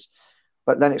successes.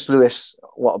 But Lennox Lewis,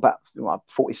 about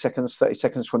 30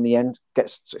 seconds from the end,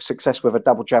 gets success with a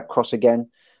double jab cross again.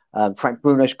 Frank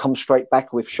Bruno comes straight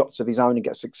back with shots of his own and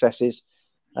gets successes.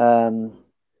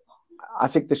 I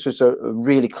think this was a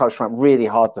really close round, really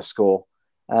hard to score.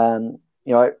 A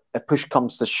push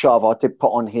comes to shove. I did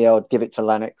put on here, I'd give it to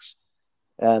Lennox.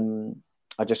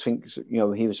 I just think,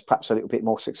 he was perhaps a little bit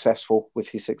more successful with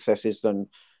his successes than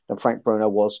Frank Bruno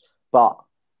was. But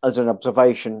as an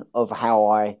observation of how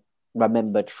I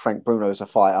remembered Frank Bruno as a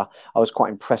fighter, I was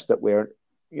quite impressed that we're,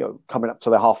 coming up to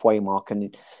the halfway mark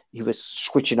and he was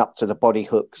switching up to the body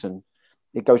hooks, and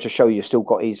it goes to show you still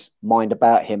got his mind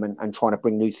about him and trying to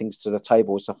bring new things to the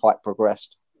table as the fight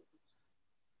progressed.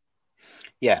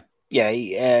 Yeah.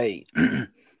 He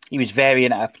was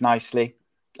varying it up nicely.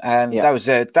 I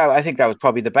think that was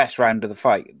probably the best round of the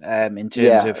fight in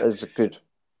terms of it was good.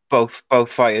 both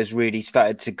fighters really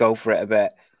started to go for it a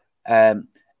bit.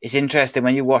 It's interesting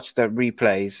when you watch the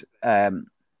replays.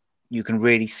 You can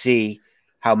really see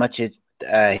how much his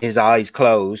eyes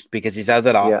closed, because his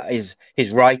other eye,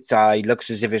 his right eye, looks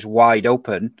as if it's wide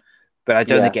open, but I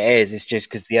don't think it is. It's just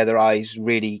because the other eye's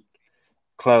really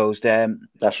closed.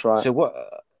 That's right. So what?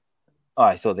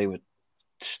 I thought they were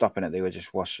stopping it. They were just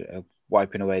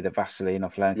wiping away the Vaseline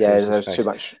off Lennox. Yeah, there's too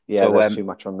much. Yeah, so, there's too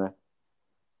much on there.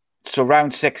 So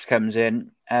round 6 comes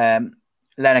in.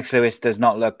 Lennox Lewis does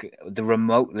not look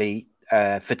remotely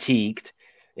fatigued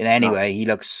in any way. He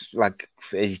looks like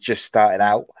he's just starting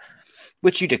out,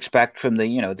 which you'd expect from the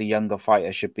younger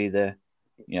fighter. Should be a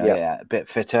bit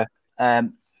fitter.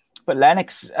 But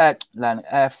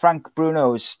Frank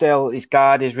Bruno is still, his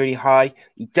guard is really high.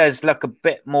 He does look a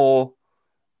bit more,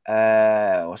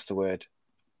 what's the word?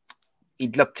 He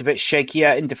looked a bit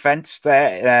shakier in defense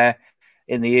there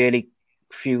in the early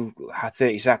few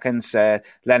 30 seconds.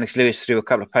 Lennox Lewis threw a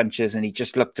couple of punches and he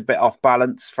just looked a bit off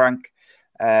balance, Frank.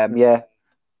 But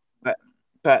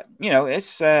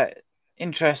it's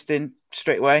interesting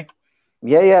straight away.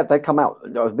 Yeah, they come out.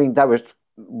 I mean, they were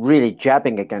really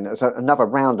jabbing again. It was another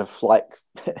round of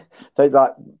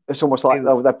it's almost like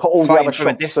they put all the other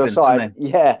shots to the side.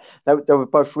 Yeah, they were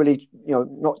both really,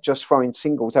 not just throwing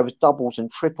singles, there was doubles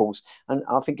and triples, and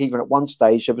I think even at one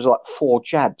stage there was like 4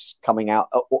 jabs coming out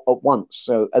at once,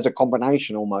 so as a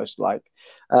combination almost like.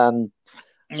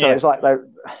 It's like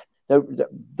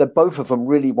they both of them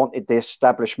really wanted the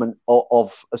establishment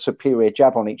of a superior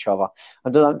jab on each other,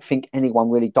 and I don't think anyone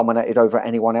really dominated over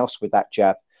anyone else with that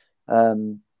jab.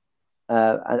 And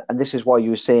this is why you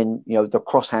were seeing, the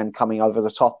crosshand coming over the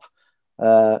top,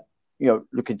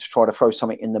 looking to try to throw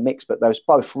something in the mix. But they was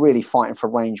both really fighting for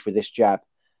range with this jab.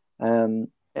 And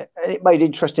it made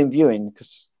interesting viewing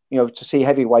because, to see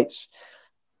heavyweights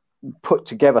put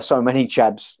together so many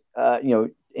jabs,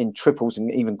 in triples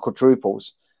and even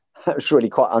quadruples, that was really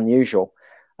quite unusual.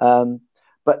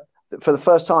 But for the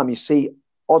first time, you see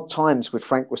odd times with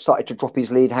Frank was starting to drop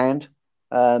his lead hand.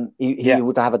 He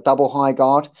would have a double high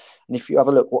guard, and if you have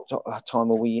a look, what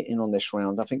time are we in on this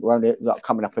round? I think we're only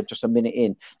coming up at just a minute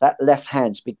in. That left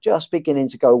hand's just beginning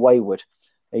to go wayward.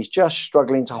 He's just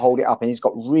struggling to hold it up, and he's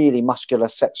got really muscular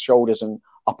set shoulders and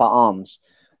upper arms.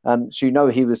 So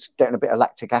he was getting a bit of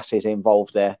lactic acid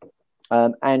involved there,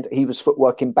 and he was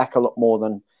footworking back a lot more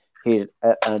than he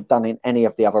had done in any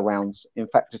of the other rounds. In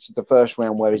fact, this is the first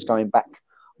round where he's going back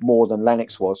more than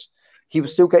Lennox was. He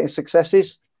was still getting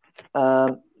successes.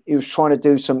 He was trying to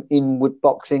do some inward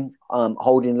boxing,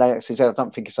 holding Lennox's head. I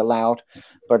don't think it's allowed,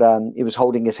 but he was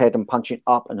holding his head and punching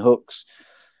up and hooks.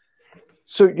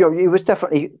 So he was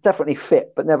definitely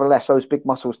fit, but nevertheless, those big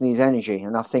muscles need energy,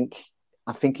 and I think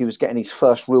he was getting his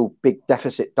first real big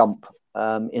deficit dump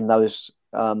in those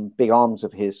big arms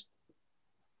of his.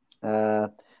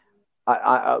 What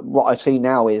I see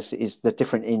now is the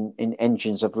different in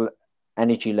engines of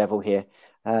energy level here.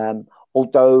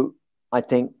 Although I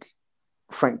think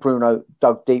Frank Bruno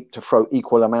dug deep to throw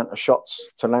equal amount of shots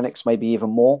to Lennox, maybe even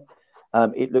more.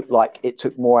 It looked like it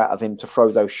took more out of him to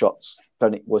throw those shots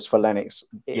than it was for Lennox.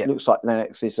 It looks like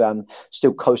Lennox is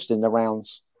still coasting the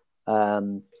rounds,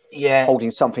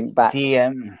 holding something back.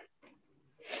 The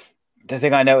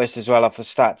thing I noticed as well off the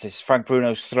stats is Frank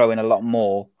Bruno's throwing a lot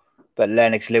more, but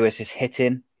Lennox Lewis is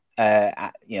hitting.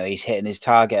 He's hitting his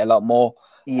target a lot more.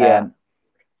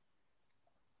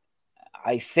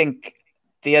 I think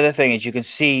the other thing is you can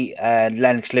see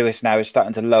Lennox Lewis now is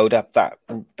starting to load up that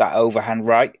overhand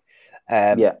right,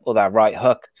 or that right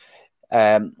hook.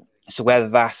 So whether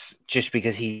that's just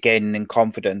because he's gaining in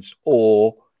confidence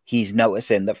or he's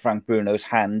noticing that Frank Bruno's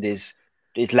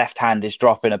his left hand is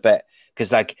dropping a bit.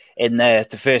 Because like in the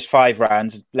first 5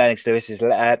 rounds, Lennox Lewis's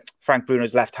Frank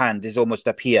Bruno's left hand is almost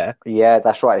up here. Yeah,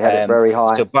 that's right. He had it very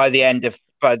high. So by the end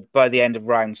of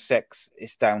round 6,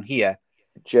 it's down here.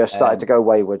 Just started to go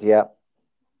wayward, yeah.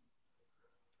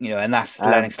 And that's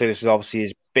Lennox Lewis. Obviously,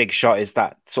 his big shot is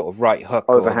that sort of right hook,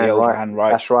 overhand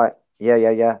right. That's right.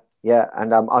 Yeah.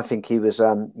 And I think he was,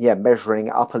 measuring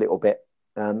it up a little bit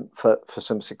for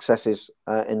some successes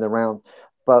in the round.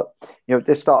 But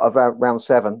this start of round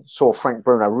 7 saw Frank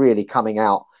Bruno really coming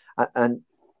out, and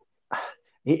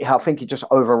I think he just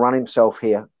overrun himself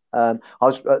here.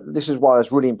 This is why I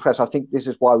was really impressed. I think this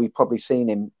is why we've probably seen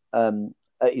him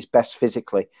at his best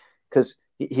physically, because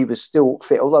he was still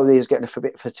fit. Although he was getting a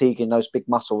bit fatigued in those big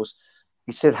muscles,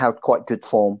 he still had quite good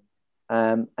form,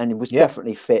 and he was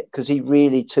definitely fit because he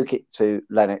really took it to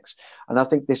Lennox. And I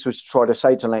think this was to try to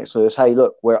say to Lennox Lewis, "Hey,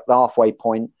 look, we're at the halfway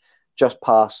point, just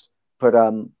past." But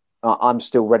I'm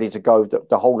still ready to go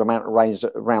the whole amount of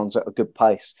rounds at a good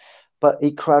pace. but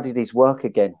he crowded his work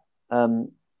again.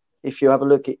 If you have a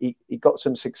look, he got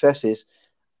some successes,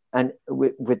 and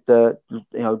with the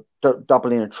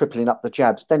doubling and tripling up the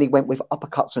jabs. Then he went with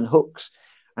uppercuts and hooks,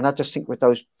 and I just think with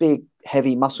those big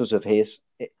heavy muscles of his,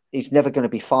 he's never going to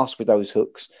be fast with those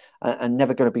hooks, and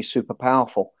never going to be super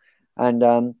powerful.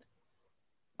 And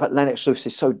but Lennox Lewis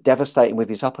is so devastating with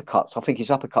his uppercuts. I think his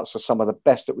uppercuts are some of the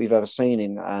best that we've ever seen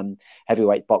in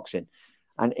heavyweight boxing.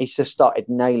 And he's just started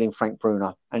nailing Frank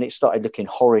Bruno, and it started looking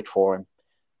horrid for him.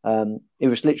 He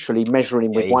was literally measuring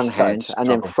him with one hand and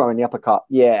then throwing the uppercut.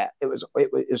 Yeah, it was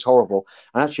horrible.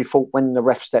 I actually thought when the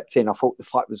ref stepped in, I thought the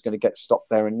fight was going to get stopped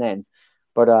there and then.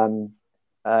 But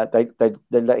they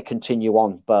let it continue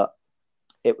on. But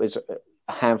it was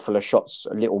a handful of shots,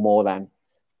 a little more than.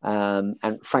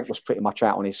 And Frank was pretty much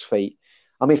out on his feet.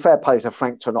 I mean, fair play to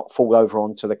Frank to not fall over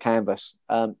onto the canvas.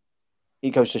 He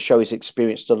goes to show his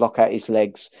experience to lock out his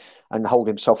legs and hold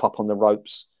himself up on the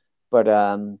ropes. But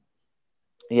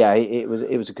yeah, it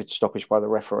was a good stoppage by the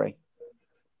referee.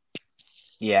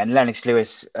 Yeah, and Lennox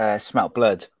Lewis smelt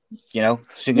blood. As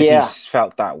soon as he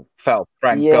felt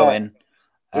Frank going,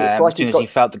 as soon as he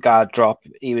felt the guard drop,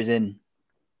 he was in.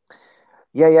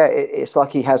 Yeah, it's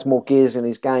like he has more gears in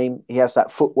his game. He has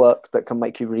that footwork that can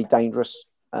make you really dangerous.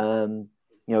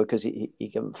 Because he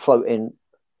can float in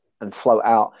and float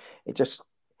out. It just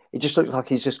looks like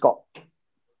he's just got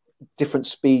different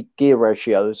speed gear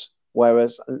ratios,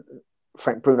 whereas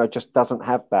Frank Bruno just doesn't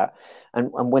have that.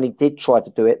 And when he did try to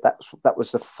do it, that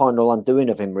was the final undoing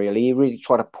of him. Really, he really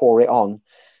tried to pour it on,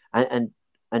 and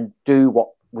do what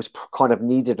was kind of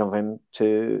needed of him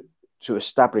to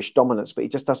establish dominance, but he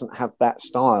just doesn't have that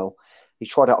style. He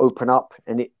tried to open up,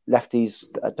 and it left his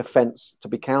defense to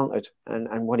be countered.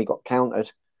 And when he got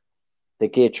countered, the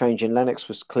gear change in Lennox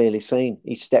was clearly seen.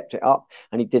 He stepped it up,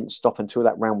 and he didn't stop until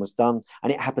that round was done.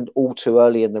 And it happened all too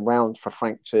early in the round for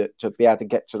Frank to be able to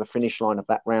get to the finish line of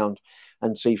that round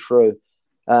and see through.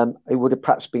 It would have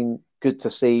perhaps been good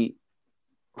to see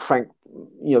Frank,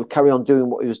 carry on doing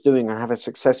what he was doing and having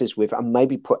successes with, and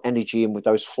maybe put energy in with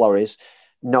those flurries,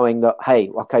 knowing that, hey,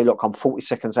 okay, look, I'm 40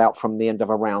 seconds out from the end of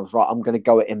a round. Right, I'm going to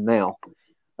go at him now,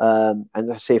 and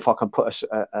let's see if I can put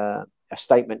a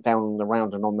statement down on the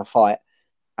round and on the fight.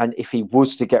 And if he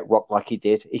was to get rocked like he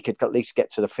did, he could at least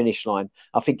get to the finish line.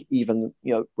 I think even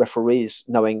referees,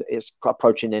 knowing that it's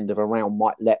approaching the end of a round,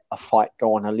 might let a fight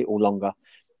go on a little longer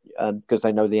because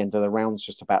they know the end of the round's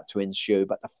just about to ensue.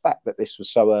 But the fact that this was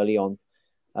so early on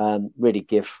really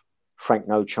give Frank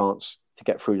no chance to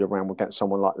get through the round against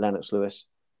someone like Lennox Lewis.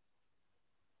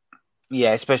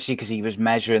 Yeah, especially because he was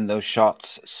measuring those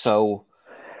shots so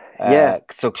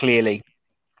clearly.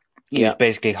 He was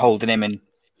basically holding him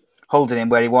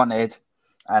where he wanted,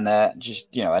 and just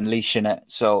unleashing it.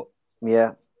 So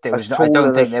I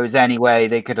don't think there was any way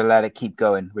they could have let it keep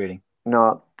going. Really,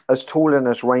 no. As tall and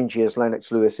as rangy as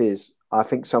Lennox Lewis is, I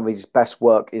think some of his best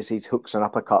work is his hooks and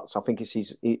uppercuts. I think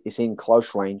it's in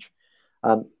close range.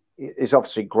 It's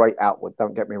obviously great outward.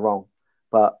 Don't get me wrong,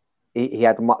 but he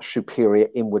had a much superior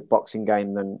inward boxing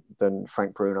game than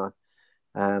Frank Bruno,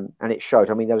 and it showed.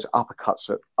 I mean, those uppercuts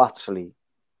are utterly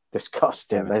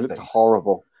disgusting. They looked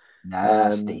horrible.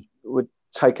 Nasty. Would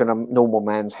taken a normal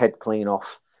man's head clean off.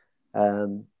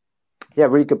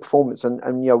 Really good performance,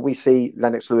 and we see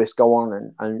Lennox Lewis go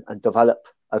on and develop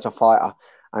as a fighter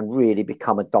and really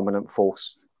become a dominant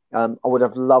force. I would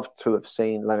have loved to have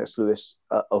seen Lennox Lewis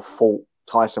have fought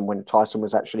Tyson when Tyson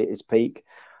was actually at his peak.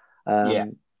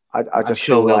 I'm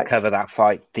sure we'll cover that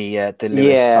fight, the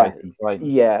Lewis Tyson fight.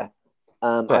 Yeah,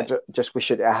 I just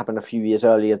wish it happened a few years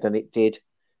earlier than it did.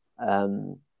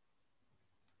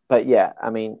 But yeah, I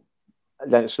mean,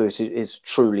 Lennox Lewis is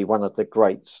truly one of the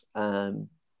greats. And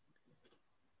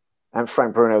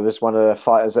Frank Bruno was one of the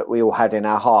fighters that we all had in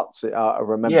our hearts. I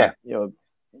remember,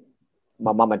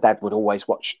 my mum and dad would always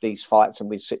watch these fights, and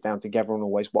we'd sit down together and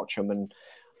always watch them. And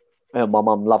my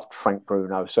mum loved Frank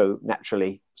Bruno, so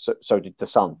naturally, so did the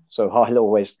son. So I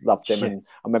always loved him, and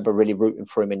I remember really rooting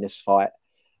for him in this fight.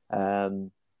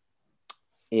 Lennox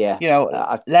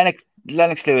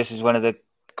Lewis is one of the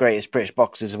greatest British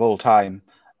boxers of all time,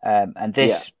 and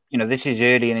this is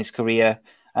early in his career,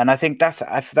 and I think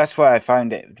that's why I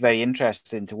found it very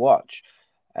interesting to watch.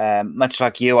 Much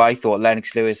like you, I thought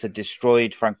Lennox Lewis had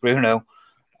destroyed Frank Bruno,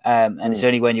 and it's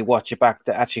only when you watch it back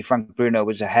that actually Frank Bruno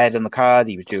was ahead on the card.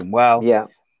 He was doing well,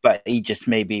 but he just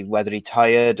maybe whether he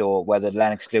tired or whether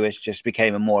Lennox Lewis just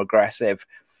became a more aggressive.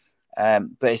 But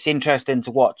it's interesting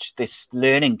to watch this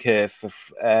learning curve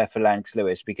for Lennox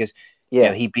Lewis because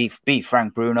he beat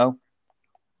Frank Bruno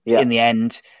in the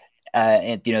end.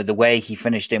 The way he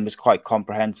finished him was quite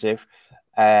comprehensive.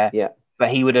 But but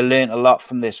he would have learned a lot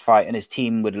from this fight, and his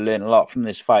team would have learned a lot from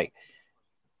this fight,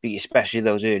 especially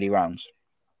those early rounds.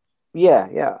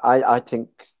 Yeah. I think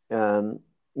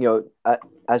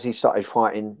as he started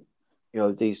fighting,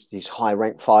 these high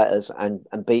ranked fighters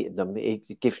and beating them,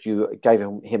 it gave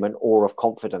him an aura of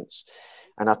confidence,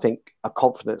 and I think a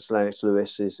confidence Lennox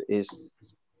Lewis is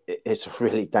a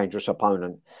really dangerous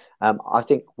opponent. I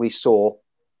think we saw,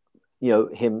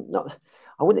 him not.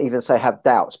 I wouldn't even say have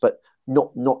doubts, but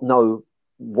not know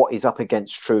what he's up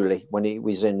against truly when he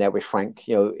was in there with Frank.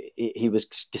 He was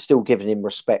still giving him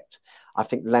respect. I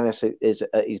think Lennox is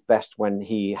at his best when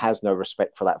he has no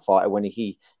respect for that fighter, when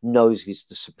he knows he's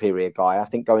the superior guy. I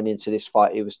think going into this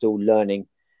fight, he was still learning,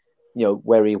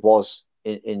 where he was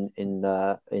in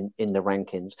the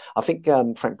rankings. I think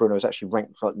Frank Bruno was actually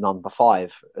ranked like number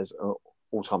 5 as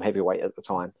all-time heavyweight at the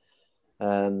time.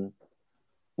 So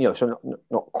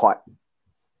not quite.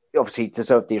 Obviously,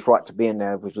 deserved his right to be in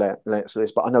there with Lennox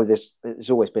Lewis, but I know there's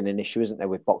always been an issue, isn't there,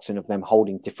 with boxing, of them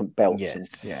holding different belts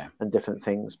and different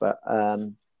things. But I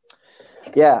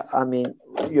mean,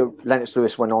 Lennox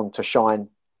Lewis went on to shine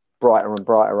brighter and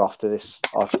brighter after this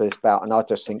bout, and I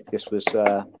just think this was.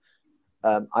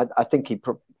 I think he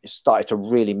started to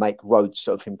really make roads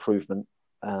of improvement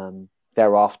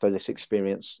thereafter this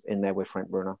experience in there with Frank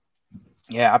Bruno.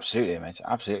 Yeah, absolutely, mate.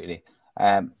 Absolutely.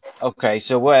 Okay,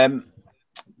 so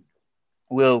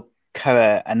we'll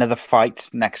cover another fight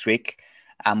next week,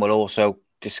 and we'll also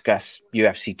discuss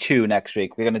UFC 2 next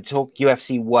week. We're going to talk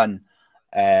UFC 1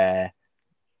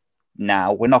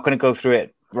 now. We're not going to go through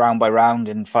it round by round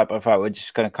and fight by fight. We're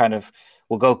just going to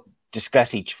we'll go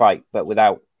discuss each fight, but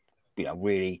without,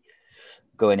 really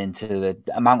going into the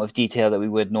amount of detail that we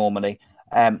would normally.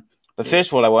 But first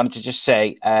of all, I wanted to just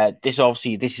say, this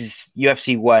is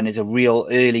UFC 1 is a real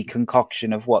early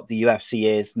concoction of what the UFC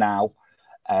is now.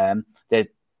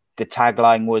 The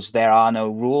tagline was "There are no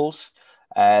rules."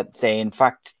 They, in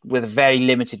fact, with very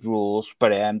limited rules,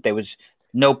 but there was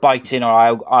no biting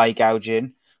or eye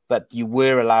gouging, but you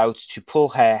were allowed to pull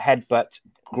hair, headbutt,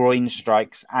 groin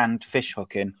strikes, and fish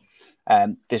hooking.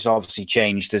 This obviously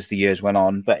changed as the years went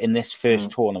on, but in this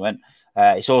first tournament,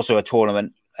 it's also a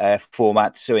tournament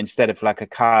format. So instead of like a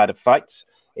card of fights,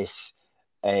 it's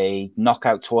a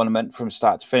knockout tournament from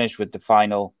start to finish, with the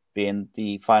final being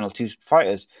the final 2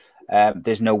 fighters.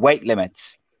 There's no weight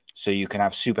limits, so you can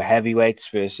have super heavyweights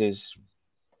versus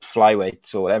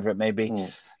flyweights or whatever it may be,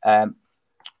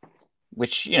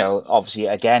 which obviously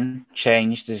again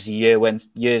changed as the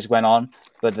years went on.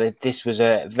 But this was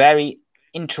a very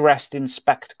interesting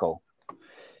spectacle.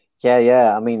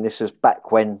 Yeah. I mean, this was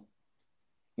back when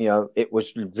it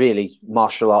was really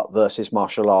martial art versus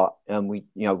martial art, and we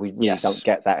really don't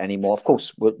get that anymore. Of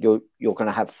course, you're going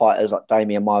to have fighters like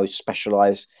Damian Maia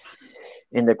specialize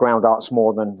in the ground arts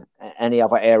more than any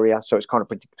other area, so it's kind of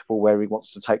predictable where he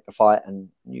wants to take the fight. And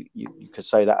you could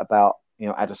say that about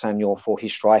Adesanya for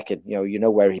his striking.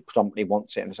 Where he predominantly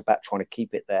wants it, and it's about trying to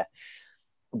keep it there.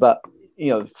 But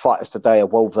fighters today are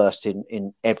well versed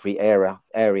in every area.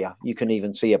 You can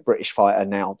even see a British fighter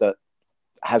now that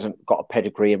hasn't got a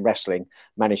pedigree in wrestling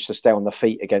managed to stay on the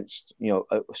feet against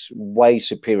a way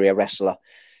superior wrestler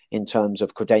in terms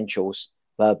of credentials.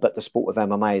 But the sport of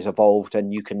MMA has evolved,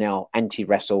 and you can now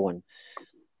anti-wrestle,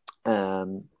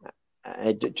 and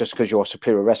just because you're a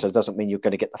superior wrestler doesn't mean you're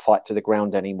going to get the fight to the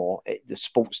ground anymore. The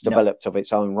sport's developed of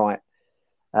its own right.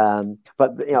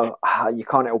 But you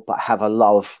can't help but have a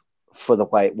love for the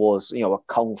way it was. A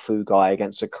kung fu guy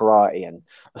against a karate, and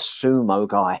a sumo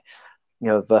guy,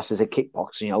 versus a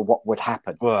kickboxer. What would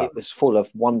happen? Wow. It was full of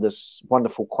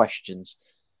wonderful questions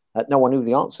that no one knew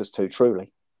the answers to,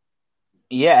 truly.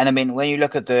 Yeah, and I mean, when you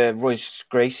look at the Royce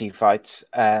Gracie fights,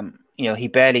 he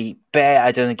barely,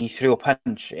 I don't think he threw a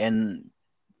punch in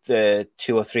the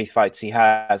 2 or 3 fights he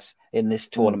has in this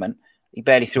tournament. He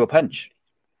barely threw a punch.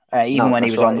 Even when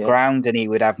he was on the ground, and he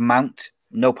would have mount,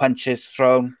 no punches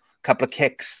thrown, a couple of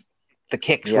kicks. The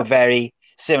kicks were very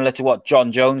similar to what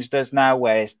John Jones does now,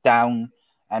 where it's down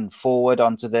and forward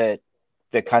onto the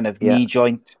kind of knee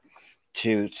joint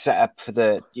to set up for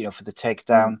the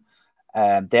takedown.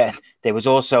 There was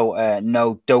also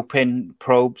no doping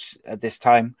probes at this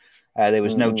time. There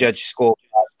was no judge score.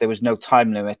 There was no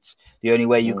time limits. The only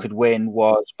way you could win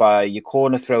was by your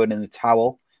corner throwing in the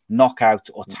towel, knockout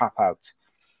or tap out.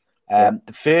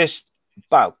 The first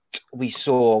bout we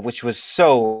saw, which was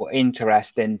so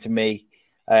interesting to me,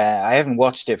 I haven't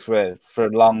watched it for a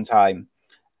long time,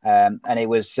 and it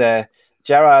was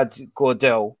Gerard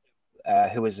Gordeau,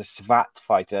 who was a Savat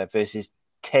fighter, versus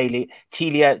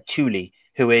Telia Tuli,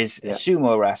 who is a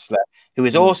sumo wrestler, who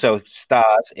is also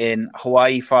stars in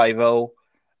Hawaii Five-0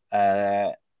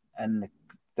 and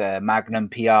the Magnum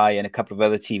PI and a couple of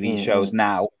other TV shows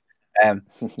now.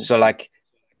 So like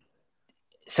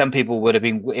some people would have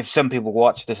been, if some people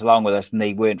watched this along with us and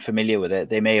they weren't familiar with it,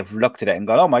 they may have looked at it and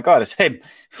gone, "Oh my God, it's him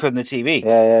from the TV."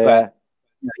 But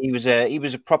he was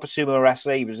a proper sumo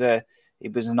wrestler. He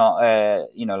was not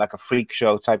like a freak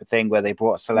show type of thing where they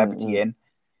brought a celebrity in.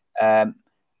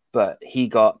 But he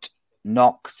got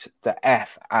knocked the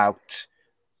F out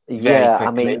very quickly.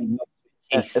 I mean,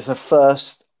 it's the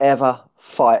first ever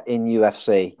fight in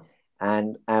UFC.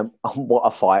 And what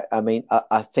a fight. I mean,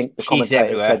 I think the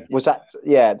commentator said, was that,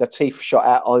 the teeth shot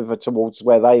out over towards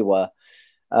where they were.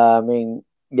 I mean,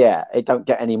 it don't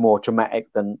get any more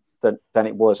dramatic than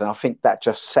it was. And I think that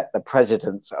just set the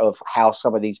precedence of how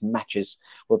some of these matches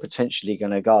were potentially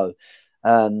going to go.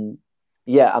 I mean,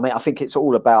 I think it's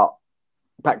all about,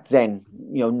 back then,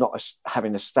 not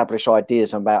having established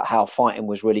ideas about how fighting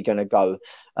was really going to go,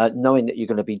 knowing that you're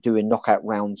going to be doing knockout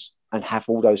rounds and have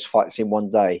all those fights in one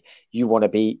day. You want to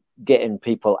be getting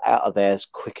people out of there as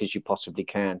quick as you possibly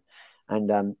can.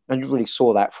 And you really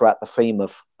saw that throughout the theme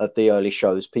of the early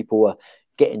shows. People were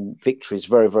getting victories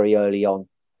very, very early on.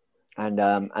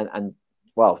 And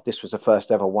well, this was the first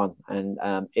ever one.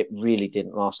 And it really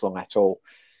didn't last long at all.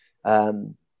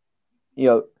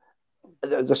 The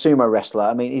sumo wrestler,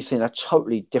 I mean, he's in a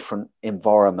totally different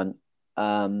environment.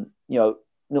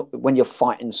 When you're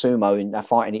fighting sumo and they're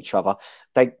fighting each other,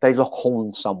 they lock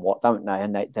horns somewhat, don't they?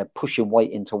 And they're pushing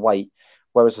weight into weight.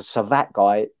 Whereas a Savat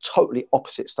guy, totally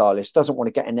opposite stylist, doesn't want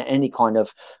to get into any kind of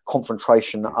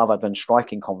confrontation other than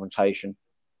striking confrontation.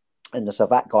 And the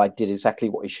Savat guy did exactly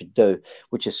what he should do,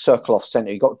 which is circle off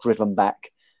center. He got driven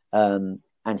back and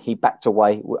he backed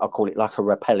away. I call it like a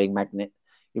repelling magnet.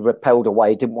 He repelled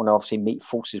away. He didn't want to obviously meet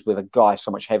forces with a guy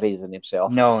so much heavier than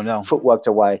himself. No. Footworked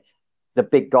away. The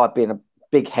big guy being a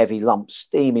big heavy lump,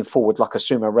 steaming forward like a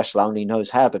sumo wrestler only knows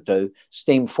how to do,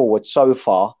 steamed forward so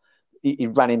far, he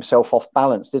ran himself off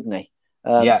balance, didn't he?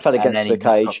 Fell against the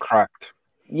cage. Got cracked.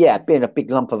 Yeah, being a big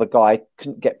lump of a guy,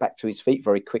 couldn't get back to his feet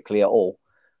very quickly at all.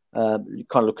 Kind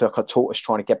of looked like a tortoise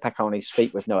trying to get back on his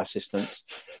feet with no assistance,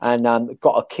 and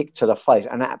got a kick to the face,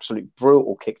 an absolute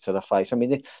brutal kick to the face. I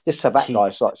mean, this Savat guy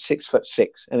is like 6'6",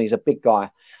 and he's a big guy.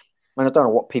 And I don't know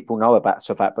what people know about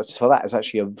Savat, but Savat is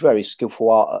actually a very skillful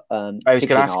art. I was going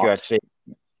to ask you actually.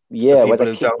 Yeah, where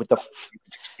they kick with the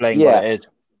explain what it is.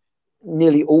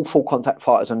 Nearly all full contact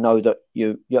fighters know that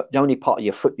the only part of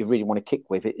your foot you really want to kick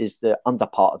with it is the under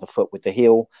part of the foot with the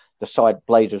heel, the side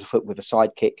blade of the foot with a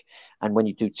side kick, and when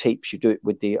you do teeps, you do it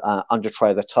with the under tray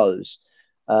of the toes.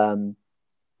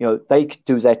 They could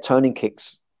do their turning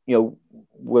kicks.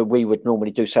 Where we would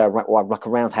normally do, say, like a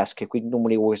roundhouse kick, we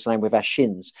normally always name with our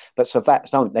shins, but Savats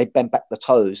don't. They bend back the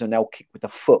toes and they'll kick with the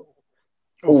foot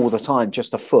all the time,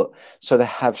 just the foot. So they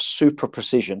have super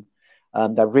precision.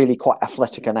 They're really quite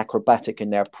athletic and acrobatic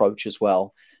in their approach as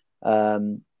well.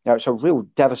 It's a real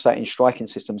devastating striking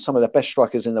system. Some of the best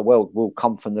strikers in the world will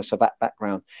come from the Savat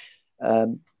background. I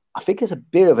think it's a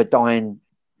bit of a dying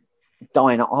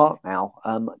art now.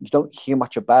 You don't hear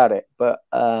much about it, but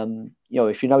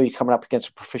if you're coming up against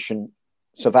a proficient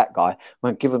Savat guy,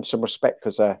 give them some respect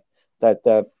because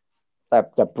they're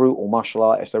brutal martial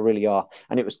artists. They really are,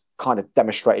 and it was kind of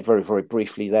demonstrated very, very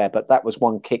briefly there. But that was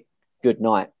one kick. Good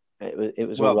night. It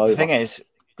was all over. The thing is,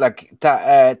 like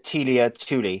that Telia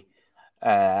Tuli,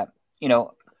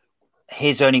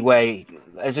 his only way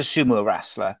as a sumo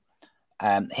wrestler,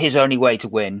 his only way to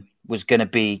win was going to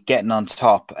be getting on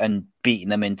top and beating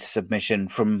them into submission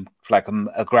from like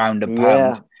a ground and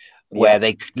pound, where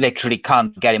they literally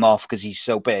can't get him off because he's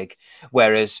so big.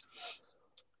 Whereas,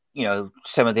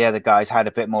 some of the other guys had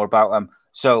a bit more about him,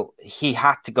 so he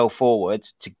had to go forward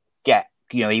to get.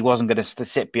 He wasn't going to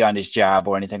sit behind his jab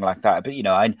or anything like that. But,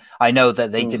 I know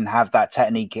that they didn't have that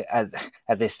technique at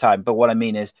this time. But what I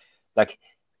mean is, like,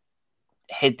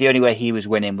 the only way he was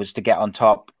winning was to get on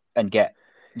top and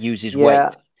use his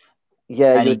weight.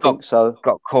 Yeah, and he got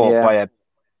caught by a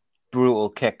brutal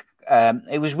kick.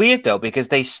 It was weird, though, because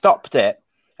they stopped it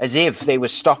as if they were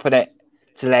stopping it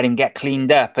to let him get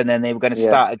cleaned up and then they were going to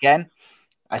start again.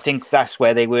 I think that's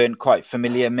where they weren't quite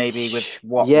familiar maybe with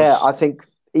what I think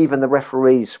even the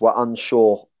referees were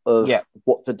unsure of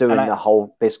what to do in the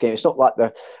whole this game. It's not like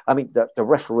the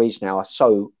referees now are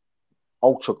so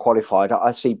ultra qualified.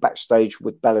 I see backstage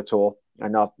with Bellator,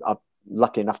 and I'm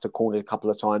lucky enough to corner a couple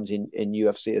of times in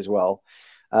UFC as well.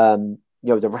 The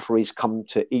referees come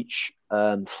to each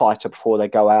fighter before they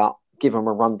go out, give them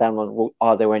a rundown on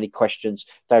are there any questions.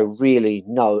 They really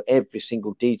know every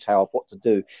single detail of what to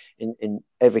do in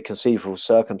every conceivable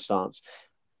circumstance.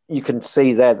 you can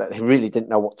see there that he really didn't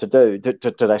know what to do.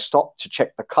 Do they stop to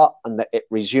check the cut and let it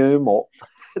resume, or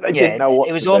they didn't know what to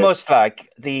do? It was almost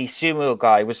like the sumo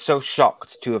guy was so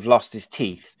shocked to have lost his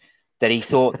teeth that he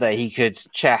thought that he could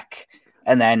check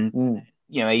and then,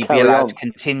 he'd be allowed to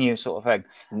continue, sort of thing.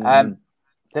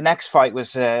 The next fight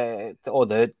was,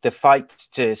 the fight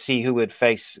to see who would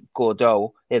face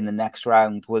Gordeau in the next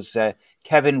round was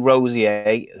Kevin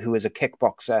Rosier, who was a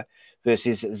kickboxer,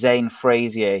 versus Zane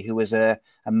Frazier, who was a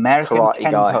American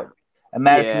Kenpo.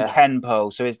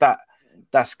 So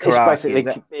that's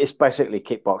karate? It's basically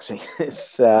kickboxing.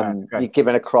 It's you're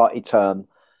given a karate term,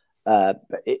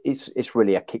 but it's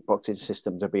really a kickboxing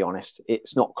system. To be honest,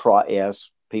 it's not karate as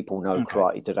people know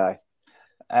karate today.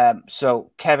 So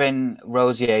Kevin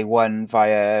Rosier won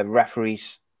via referee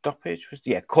stoppage.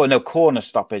 Corner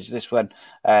stoppage. This one,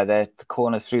 the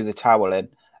corner threw the towel in.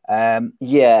 What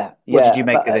did you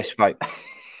make of this fight?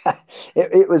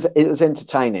 It was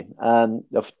entertaining.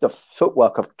 The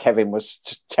footwork of Kevin was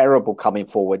just terrible coming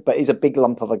forward, but he's a big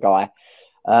lump of a guy.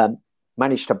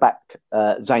 Managed to back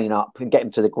Zane up and get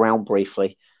him to the ground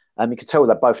briefly. You could tell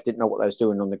they both didn't know what they was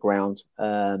doing on the ground.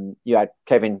 You had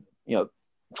Kevin,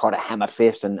 try to hammer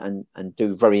fist and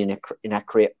do very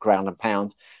inaccurate ground and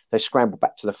pound. They scrambled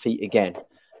back to the feet again.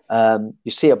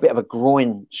 You see a bit of a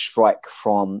groin strike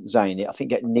from Zane. I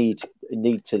think it knee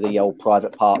to the old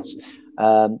private parts.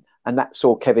 And that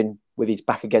saw Kevin with his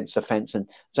back against the fence and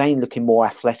Zane looking more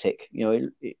athletic.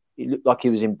 It looked like he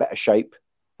was in better shape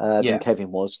than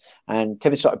Kevin was. And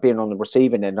Kevin started being on the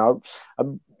receiving end. Now,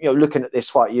 looking at this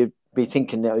fight, you'd be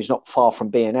thinking that he's not far from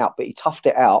being out, but he toughed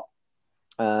it out.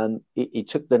 He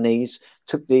took the knees,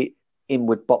 took the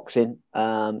inward boxing.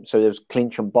 So there was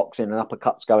clinch and boxing and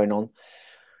uppercuts going on.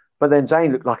 But then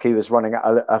Zane looked like he was running at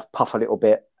a puff a little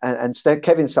bit. And instead,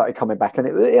 Kevin started coming back. And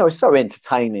it was so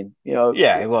entertaining.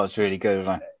 It was really good.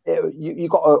 Wasn't it? You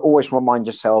got to always remind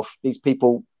yourself, these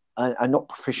people are not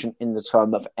proficient in the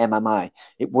term of MMA.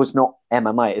 It was not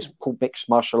MMA. It's called mixed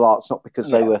martial arts, not because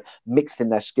they were mixed in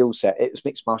their skill set. It was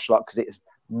mixed martial art because it is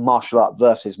martial art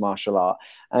versus martial art.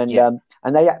 And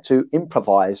they had to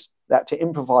improvise. They had to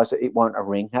improvise that it weren't a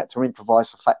ring. They had to improvise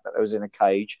the fact that they was in a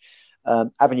cage.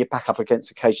 Having your back up against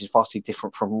the cage is vastly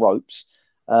different from ropes.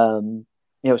 Some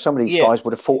of these guys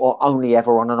would have fought only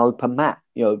ever on an open mat,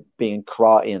 being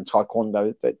karate and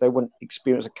taekwondo. They wouldn't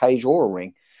experience a cage or a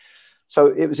ring. So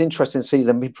it was interesting to see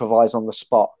them improvise on the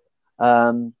spot.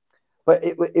 But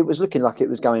it was looking like it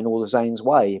was going all Zane's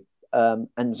way.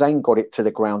 And Zane got it to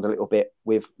the ground a little bit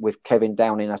with Kevin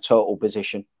down in a turtle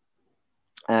position.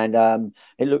 And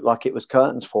it looked like it was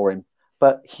curtains for him.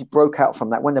 But he broke out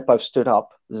from that. When they both stood up,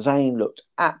 Zane looked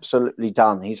absolutely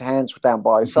done. His hands were down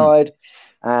by his side.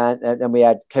 And then we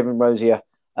had Kevin Rosier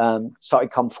started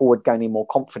to come forward, gaining more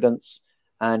confidence.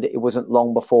 And it wasn't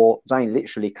long before Zane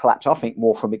literally collapsed, I think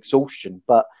more from exhaustion.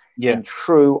 But in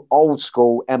true old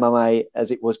school MMA, as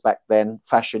it was back then,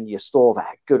 fashion, you saw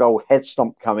that good old head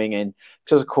stomp coming in.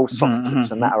 Because, of course, soft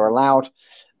kicks and that are allowed.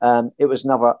 It was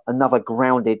another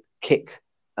grounded kick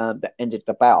that ended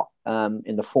the bout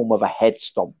in the form of a head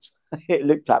stomp. It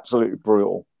looked absolutely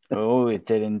brutal. Oh, it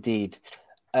did indeed.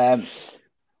 And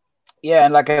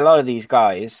like a lot of these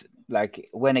guys, like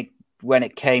when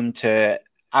it came to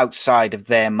outside of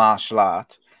their martial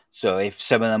art, so if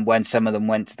some of them went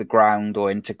to the ground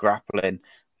or into grappling,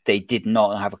 they did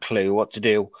not have a clue what to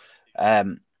do.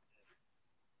 But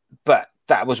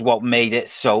that was what made it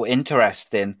so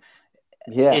interesting.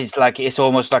 Yeah, it's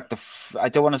almost like I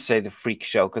don't want to say the freak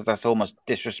show because that's almost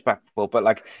disrespectful, but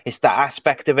like it's that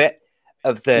aspect of it,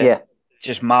 of the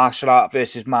just martial art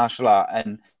versus martial art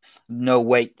and no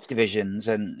weight divisions,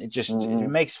 and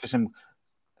it makes for some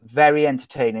very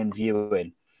entertaining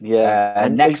viewing.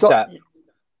 And next up,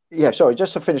 sorry,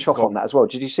 just to finish off on that as well.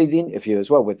 Did you see the interview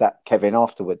as well with that Kevin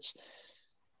afterwards?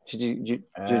 Did you see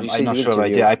I'm not sure I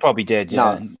did. I probably did.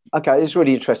 Yeah. No. Okay, it's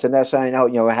really interesting. They're saying, how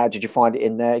did you find it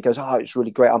in there? He goes, it's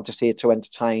really great. I'm just here to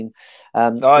entertain. He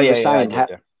was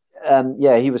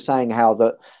saying how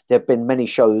that there have been many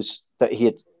shows that he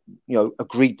had,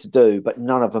 agreed to do, but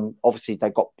none of them, obviously,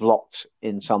 they got blocked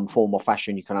in some form or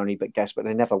fashion. You can only but guess, but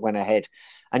they never went ahead.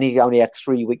 And he only had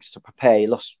 3 weeks to prepare. He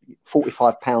lost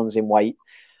 45 pounds in weight,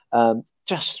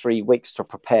 just 3 weeks to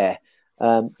prepare.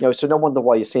 So no wonder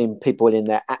why you're seeing people in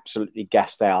there absolutely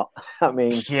gassed out. I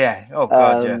mean,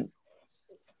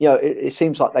 it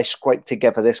seems like they scraped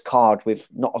together this card with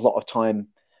not a lot of time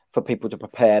for people to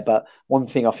prepare. But one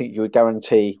thing I think you would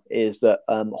guarantee is that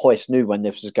Hoist knew when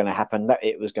this was going to happen, that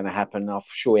it was going to happen. I'm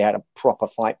sure he had a proper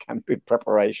fight camp in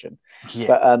preparation.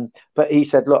 Yeah. But he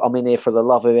said, look, I'm in here for the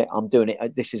love of it. I'm doing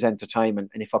it. This is entertainment.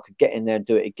 And if I could get in there and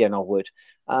do it again, I would.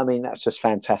 I mean, that's just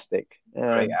fantastic.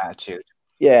 Great attitude.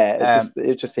 Yeah,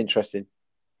 it's just interesting.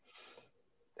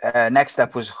 Next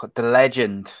up was the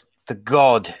legend, the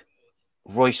god,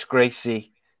 Royce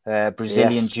Gracie,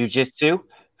 Brazilian Jiu-Jitsu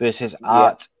versus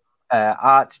Art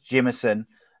Jimmerson,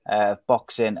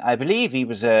 boxing. I believe he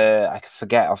was I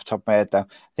forget off the top of my head now.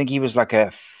 I think he was like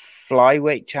a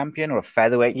flyweight champion or a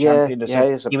featherweight champion.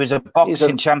 He was a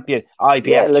boxing champion,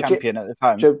 IBF champion at the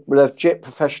time. Legit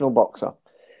professional boxer.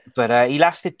 But he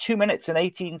lasted 2 minutes and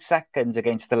 18 seconds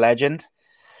against the legend.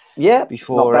 Yeah,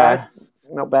 before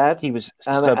not bad. He was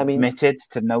submitted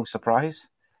to no surprise.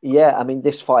 Yeah, I mean,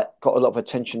 this fight got a lot of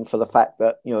attention for the fact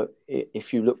that,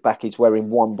 if you look back, he's wearing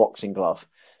one boxing glove.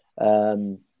 I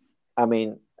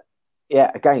mean,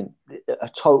 yeah, again, a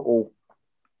total.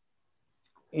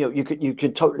 You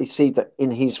could totally see that in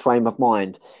his frame of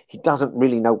mind, he doesn't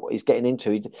really know what he's getting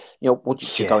into.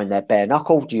 Would you go in there bare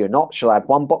knuckle? Do you not? Shall I have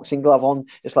one boxing glove on?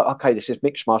 It's like, okay, this is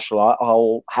mixed martial art.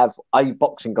 I'll have a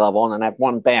boxing glove on and have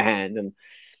one bare hand. And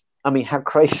I mean, how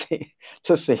crazy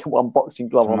to see one boxing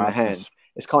glove on the hand.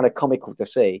 It's kind of comical to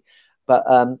see. But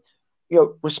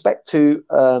respect to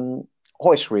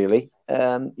Royce, really.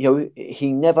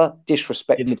 He never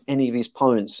disrespected any of his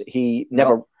opponents. He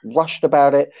never rushed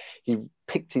about it. He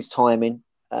picked his timing.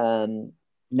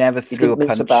 Never threw a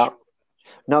punch.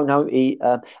 No. He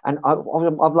and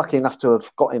I'm lucky enough to have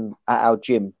got him at our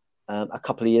gym a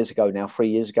couple of years ago now, 3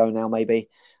 years ago now, maybe,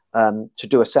 to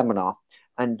do a seminar.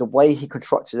 And the way he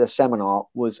constructed a seminar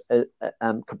was a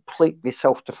completely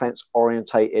self-defense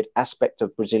orientated aspect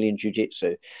of Brazilian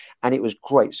Jiu-Jitsu. And it was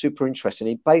great, super interesting.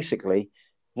 He basically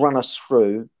run us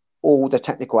through all the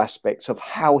technical aspects of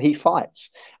how he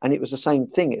fights. And it was the same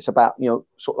thing. It's about,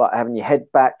 sort of like having your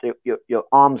head back, your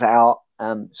arms out,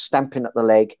 stamping at the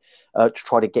leg to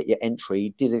try to get your entry. He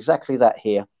did exactly that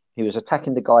here. He was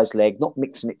attacking the guy's leg, not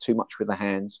mixing it too much with the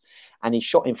hands. And he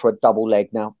shot him for a double leg.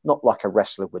 Now, not like a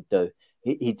wrestler would do.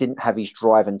 He didn't have his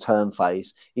drive and turn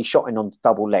phase. He shot him on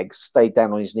double legs, stayed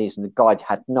down on his knees, and the guy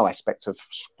had no aspect of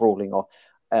sprawling or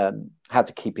how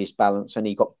to keep his balance. And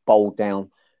he got bowled down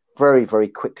very, very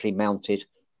quickly, mounted.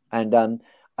 And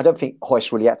I don't think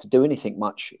Royce really had to do anything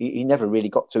much. He never really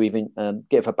got to even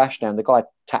give a bash down. The guy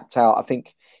tapped out. I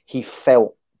think he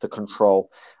felt the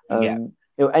control. He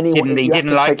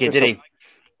didn't like it, did he?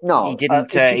 No, he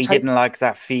didn't. He didn't like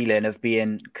that feeling of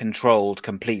being controlled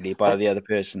completely by the other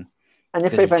person. And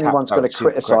if anyone's going to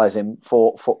criticise him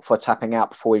for tapping out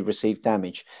before he received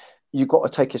damage, you've got to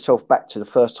take yourself back to the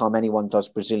first time anyone does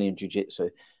Brazilian Jiu-Jitsu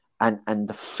and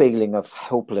the feeling of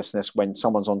helplessness when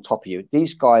someone's on top of you.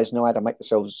 These guys know how to make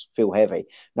themselves feel heavy.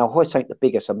 Now, Royce ain't the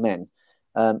biggest of men.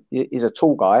 He's a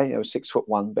tall guy,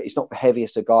 6'1", but he's not the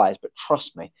heaviest of guys. But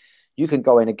trust me, you can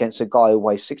go in against a guy who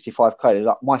weighs 65 kilos.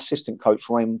 Like my assistant coach,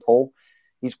 Raymond Paul,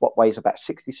 he's weighs about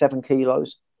 67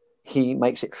 kilos. He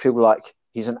makes it feel like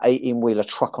he's an 18-wheeler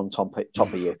truck on top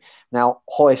of you. Now,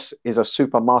 Royce is a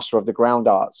super master of the ground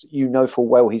arts. You know full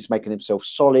well he's making himself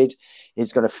solid.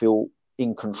 He's going to feel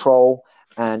in control,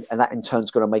 and that in turn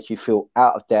is going to make you feel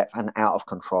out of depth and out of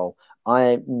control.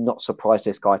 I'm not surprised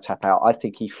this guy tapped out. I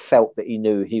think he felt that he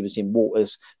knew he was in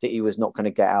waters that he was not going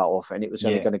to get out of, and it was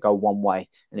only going to go one way,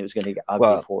 and it was going to get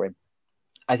ugly for him.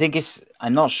 I think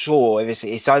I'm not sure if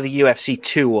it's either UFC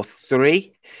 2 or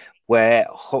 3, where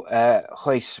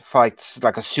Royce fights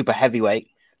like a super heavyweight,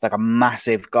 like a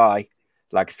massive guy,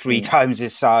 like 3 times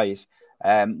his size,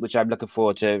 which I'm looking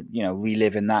forward to,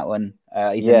 reliving that one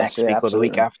either next week or the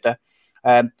week after.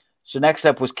 So next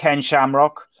up was Ken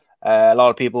Shamrock. A lot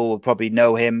of people will probably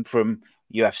know him from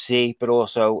UFC, but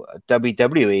also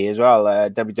WWE as well,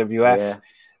 WWF.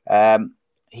 Yeah.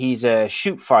 He's a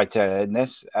shoot fighter in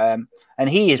this, and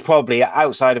he is probably,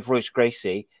 outside of Royce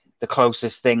Gracie, the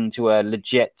closest thing to a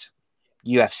legit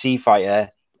UFC fighter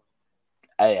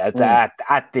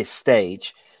at this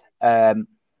stage. And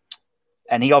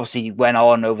he obviously went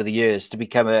on over the years to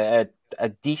become a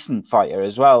decent fighter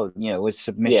as well, with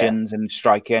submissions and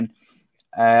striking.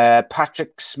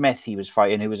 Patrick Smith, he was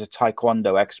fighting, who was a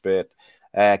Taekwondo expert.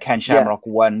 Ken Shamrock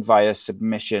won via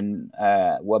submission,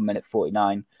 1 minute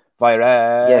 49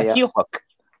 via heel hook.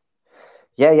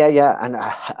 And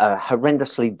a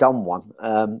horrendously dumb one.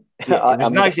 It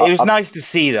was nice. It was nice to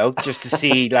see, though, just to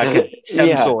see like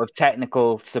some sort of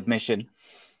technical submission.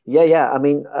 I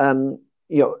mean,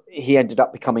 he ended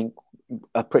up becoming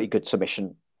a pretty good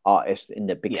submission artist in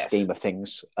the big scheme of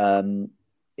things.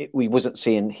 We wasn't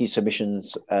seeing his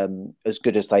submissions as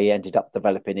good as they ended up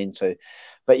developing into.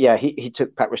 But he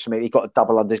took Patrick Smith. He got a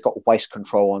double under. He's got waist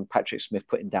control on Patrick Smith,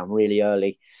 put him down really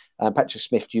early. Patrick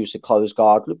Smith used a closed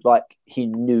guard. Looked like he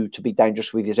knew to be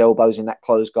dangerous with his elbows in that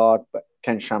closed guard. But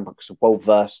Ken Shamrock was well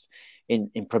versed in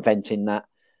preventing that.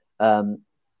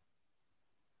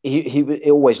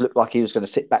 It always looked like he was going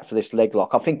to sit back for this leg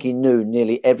lock. I think he knew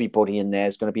nearly everybody in there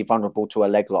is going to be vulnerable to a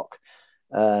leg lock.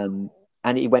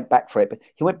 And he went back for it, but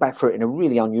he went back for it in a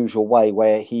really unusual way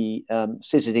where he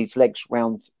scissored his legs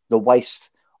round the waist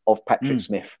of Patrick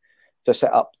Smith to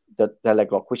set up the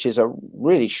leg lock, which is a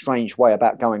really strange way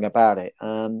about going about it,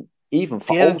 even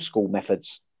for old school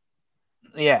methods.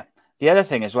 Yeah. The other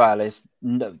thing as well is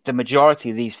the majority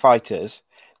of these fighters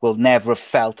will never have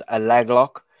felt a leg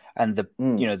lock, and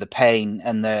the pain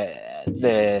and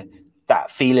that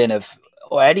feeling of,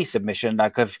 or any submission,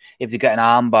 like if you get an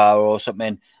armbar or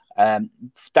something,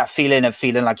 that feeling of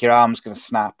feeling like your arm's going to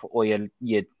snap or your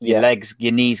legs,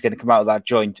 your knees going to come out of that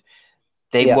joint.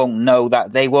 They won't know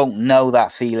that. They won't know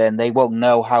that feeling. They won't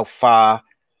know how far,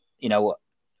 how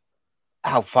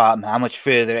much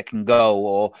further it can go,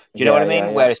 or do you know what I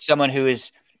mean? Whereas someone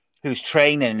who's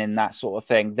training in that sort of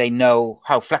thing, they know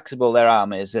how flexible their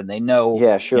arm is, and they know,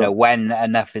 when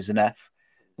enough is enough.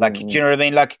 Like, do you know what I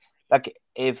mean? Like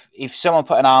if someone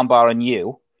put an armbar on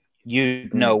you,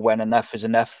 you'd know when enough is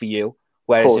enough for you.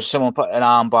 Whereas if someone put an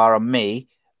armbar on me,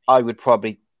 I would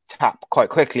probably tap quite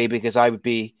quickly because it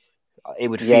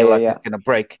would feel like it's going to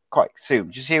break quite soon.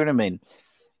 Do you see what I mean?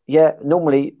 Yeah,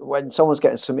 normally when someone's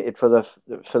getting submitted for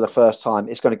the first time,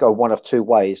 it's going to go one of two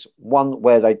ways. One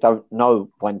where they don't know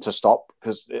when to stop,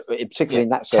 because particularly in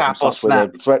that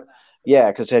circumstance where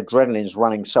because their adrenaline's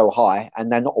running so high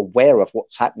and they're not aware of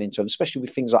what's happening to them, especially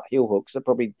with things like heel hooks. They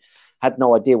probably had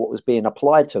no idea what was being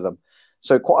applied to them.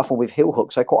 So quite often with heel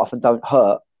hooks, they quite often don't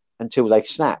hurt until they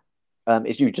snap.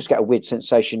 You just get a weird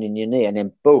sensation in your knee, and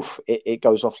then boof, it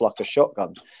goes off like a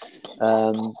shotgun.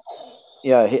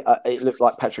 It looked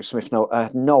like Patrick Smith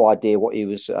had no idea what he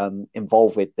was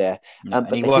involved with there.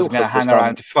 But he wasn't going to hang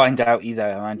around to find out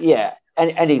either. Right? Yeah,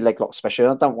 any leg lock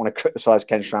special. I don't want to criticise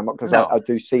Ken Shamrock because I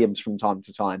do see him from time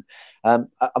to time. I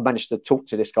managed to talk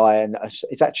to this guy, and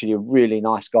he's actually a really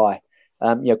nice guy.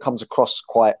 Comes across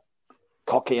quite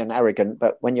cocky and arrogant,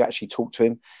 but when you actually talk to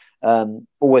him,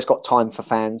 always got time for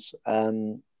fans.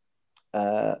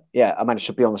 I managed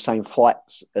to be on the same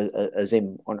flights as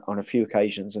him on a few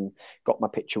occasions and got my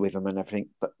picture with him and everything.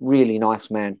 But really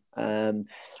nice man. And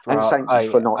same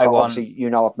for not. Obviously,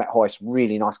 I've met Hoist,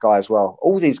 really nice guy as well.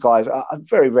 All these guys, I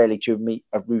very rarely do meet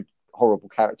a rude, horrible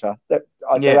character. There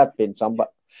have been some,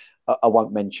 but I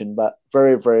won't mention. But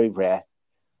very, very rare.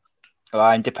 Well,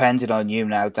 I'm depending on you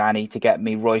now, Danny, to get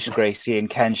me Royce Gracie and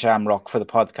Ken Shamrock for the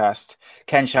podcast.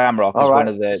 Ken Shamrock is one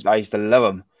of the. I used to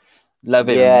love him. Love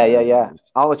him. Yeah.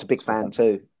 I was a big fan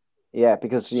too. Yeah,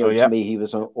 because to me he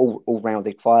was an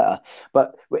all-rounded fighter.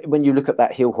 But when you look at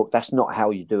that heel hook, that's not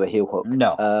how you do a heel hook.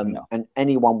 No. And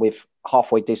anyone with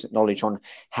halfway decent knowledge on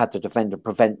how to defend and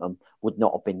prevent them would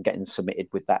not have been getting submitted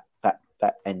with that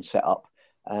end setup.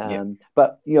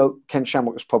 But Ken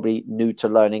Shamrock was probably new to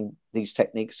learning these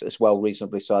techniques as well,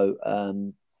 reasonably so.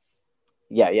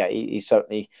 He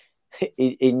certainly.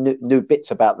 He knew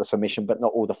bits about the submission, but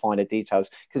not all the finer details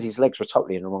because his legs were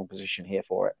totally in the wrong position here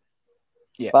for it.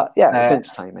 Yeah, but it was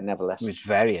entertainment nevertheless. It was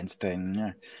very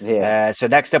entertaining. Yeah. So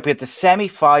next up we have the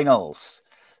semi-finals.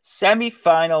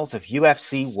 Semi-finals of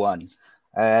UFC 1.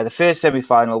 The first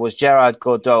semi-final was Gerard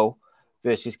Gordeau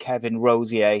versus Kevin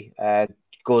Rosier.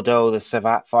 Gordeau, the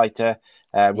Savate fighter,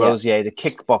 Rosier, the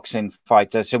kickboxing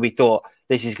fighter. So we thought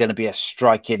this is going to be a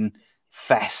striking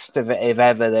fest if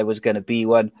ever there was going to be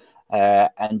one.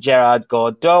 And Gerard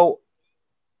Gordeau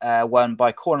won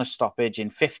by corner stoppage in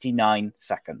 59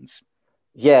 seconds.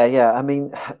 Yeah. I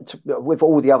mean, with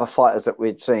all the other fighters that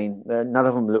we'd seen, none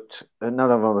of them looked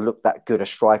that good as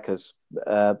strikers.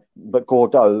 But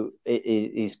Gordeau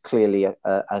is clearly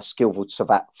a skillful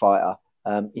Savate fighter.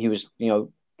 He was,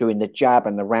 doing the jab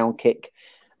and the round kick.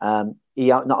 He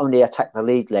not only attacked the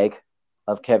lead leg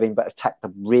of Kevin, but attacked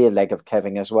the rear leg of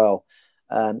Kevin as well.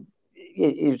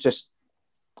 He was just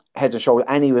head and shoulder,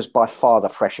 and he was by far the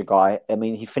fresher guy. I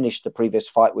mean, he finished the previous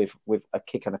fight with a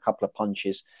kick and a couple of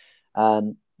punches.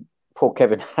 Poor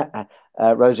Kevin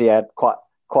Rosier had quite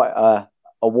a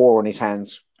war on his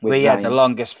hands. He had the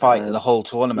longest fight in the whole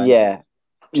tournament. Yeah,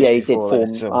 he did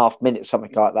 4.5 minutes,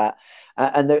 something like that.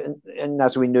 And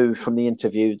as we knew from the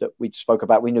interview that we spoke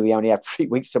about, we knew he only had 3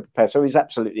 weeks to prepare, so he's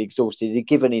absolutely exhausted. He'd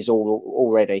given his all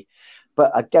already.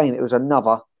 But again, it was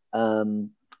another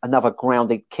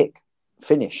grounded kick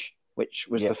finish, which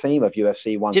was the theme of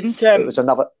UFC 1. It was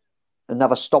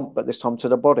another stomp, but this time to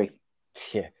the body.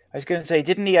 Yeah, I was going to say,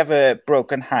 didn't he have a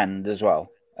broken hand as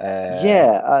well?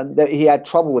 He had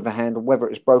trouble with the hand, whether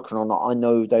it was broken or not. I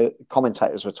know the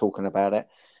commentators were talking about it.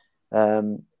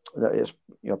 That it's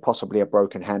possibly a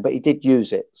broken hand, but he did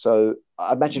use it. So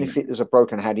I imagine if it was a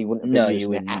broken hand, he wouldn't have been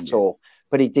using it at all.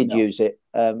 But he did use it.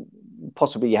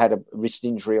 possibly he had a wrist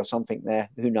injury or something there.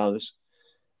 Who knows?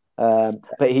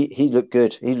 But he looked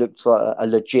good. He looked like a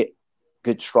legit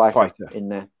good striker in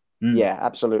there. Yeah,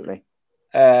 absolutely.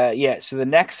 So the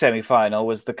next semi-final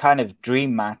was the kind of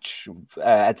dream match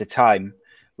at the time,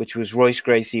 which was Royce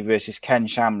Gracie versus Ken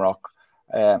Shamrock.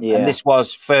 And this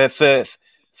was for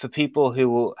people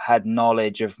who had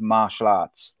knowledge of martial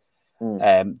arts.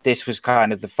 This was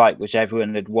kind of the fight which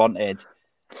everyone had wanted.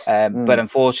 But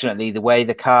unfortunately, the way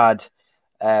the card,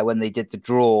 when they did the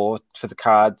draw for the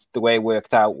card, the way it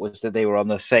worked out was that they were on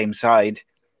the same side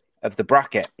of the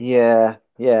bracket. Yeah.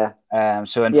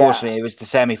 So unfortunately, it was the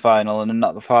semi-final and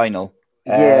not the final.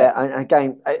 And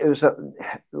again, it was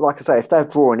like I say, if they're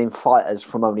drawing in fighters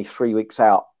from only 3 weeks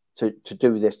out to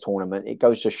do this tournament, it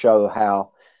goes to show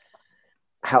how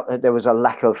there was a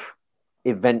lack of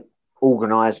event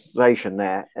organisation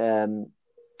there.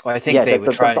 I think they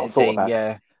were trying.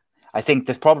 I think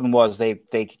the problem was they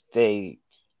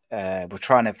were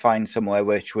trying to find somewhere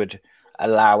which would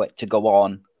allow it to go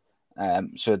on.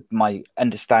 So my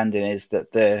understanding is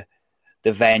that the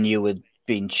venue had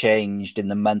been changed in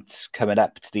the months coming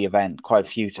up to the event quite a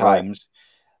few times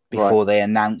before they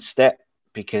announced it,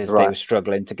 because they were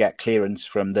struggling to get clearance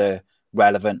from the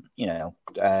relevant,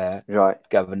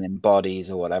 governing bodies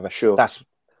or whatever. Sure. That's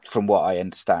from what I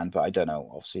understand, but I don't know,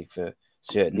 obviously, for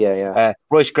certain.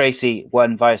 Royce Gracie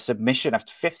won via submission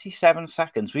after 57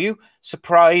 seconds. Were you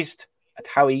surprised at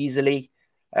how easily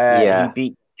he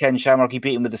beat Ken Shamrock? He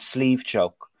beat him with a sleeve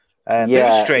choke. Bit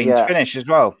of a strange finish as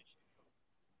well.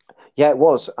 Yeah, it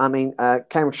was. I mean,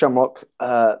 Ken Shamrock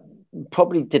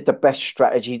probably did the best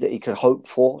strategy that he could hope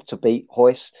for to beat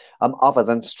Royce, other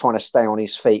than trying to stay on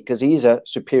his feet, because he's a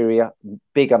superior,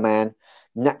 bigger man,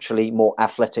 naturally more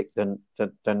athletic than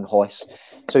Royce.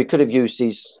 So he could have used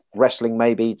his wrestling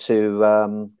maybe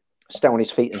to stay on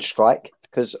his feet and strike,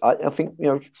 because I think,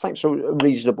 thanks to a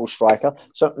reasonable striker,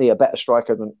 certainly a better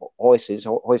striker than Royce is.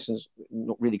 Royce has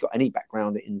not really got any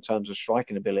background in terms of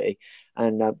striking ability,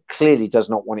 and clearly does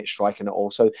not want it striking at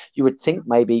all. So you would think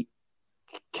maybe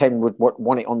Ken would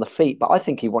want it on the feet, but I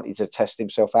think he wanted to test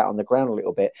himself out on the ground a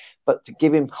little bit. But to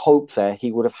give him hope there,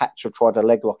 he would have had to try to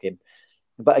leg lock him.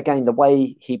 But again, the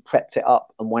way he prepped it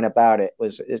up and went about it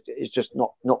is just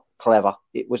not clever.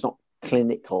 It was not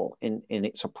clinical in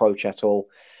its approach at all.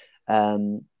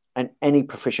 And any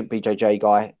proficient BJJ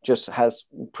guy just has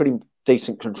pretty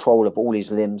decent control of all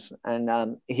his limbs.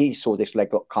 And he saw this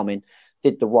leg lock coming,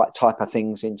 did the right type of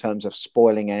things in terms of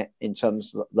spoiling it, in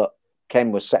terms that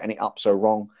Ken was setting it up so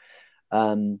wrong.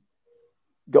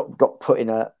 Got put in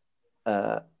a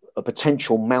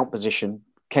potential mount position.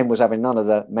 Ken was having none of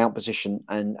the mount position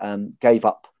and gave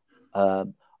up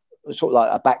sort of like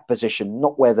a back position,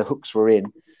 not where the hooks were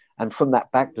in. And from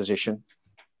that back position,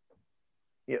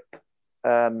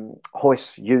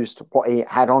 Royce used what he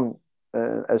had on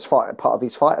as part of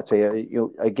his fighter tee,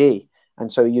 a gi.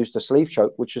 And so he used a sleeve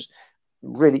choke, which was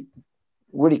really,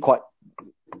 really quite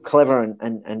clever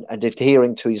and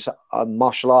adhering to his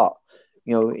martial art.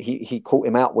 He caught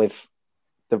him out with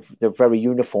the very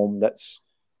uniform that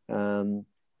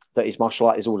his martial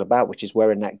art is all about, which is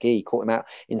wearing that gi. He caught him out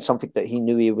in something that he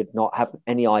knew he would not have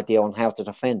any idea on how to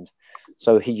defend.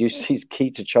 So he used his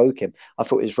gi to choke him. I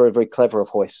thought it was very, very clever of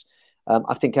Royce.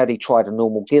 I think had he tried a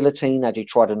normal guillotine, had he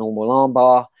tried a normal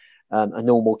armbar, a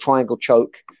normal triangle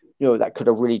choke, that could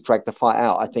have really dragged the fight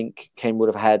out. I think Ken would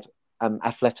have had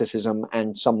athleticism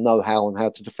and some know-how on how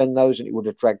to defend those, and it would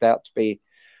have dragged out to be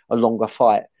a longer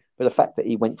fight. But the fact that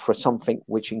he went for something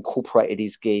which incorporated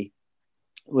his gi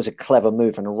was a clever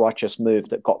move and a righteous move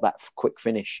that got that quick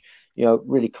finish.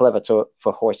 Really clever for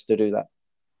Royce to do that.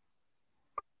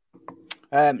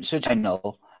 So,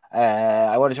 General,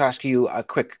 I wanted to ask you a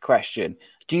quick question.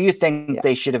 Do you think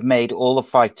they should have made all the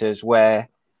fighters wear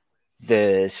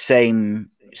the same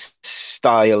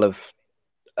style of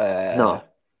no.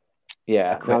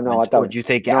 Yeah. equipment? No, I don't. Or do you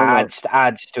think it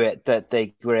adds to it that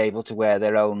they were able to wear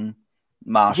their own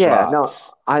martial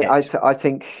arts? I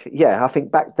think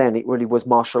back then it really was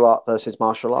martial art versus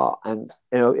martial art. And,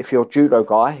 if you're a judo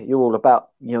guy, you're all about,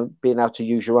 being able to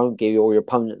use your own gi or your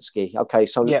opponent's gi. Okay,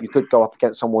 so you could go up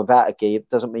against someone without a gi. It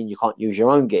doesn't mean you can't use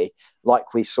your own gi,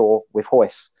 like we saw with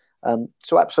Royce.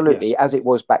 So absolutely, as it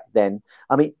was back then.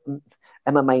 I mean,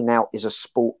 MMA now is a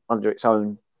sport under its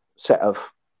own set of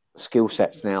skill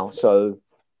sets now. So,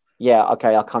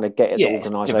 I kind of get it. The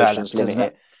organisations limit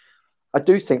it. I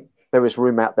do think there is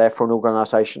room out there for an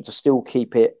organisation to still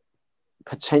keep it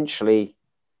potentially,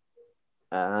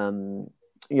 for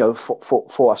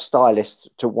a stylist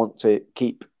to want to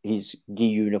keep his gi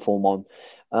uniform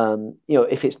on.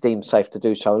 If it's deemed safe to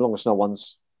do so, as long as no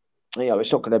one's,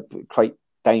 it's not going to create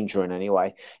danger in any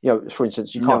way. For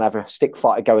instance, you can't have a stick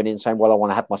fighter going in saying, well, I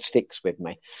want to have my sticks with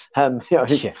me. I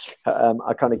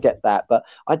kind of get that. But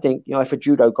I think, if a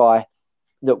judo guy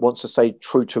that wants to stay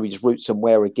true to his roots and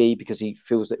wear a gi because he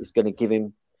feels that it's going to give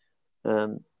him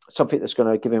something that's going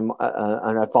to give him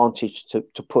an advantage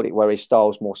to put it where his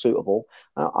style's more suitable,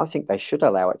 I think they should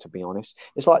allow it, to be honest.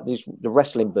 It's like the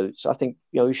wrestling boots. I think,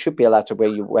 you should be allowed to wear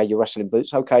your wrestling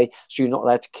boots. Okay, so you're not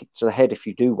allowed to kick to the head if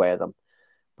you do wear them.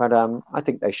 But I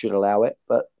think they should allow it,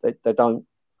 but they don't.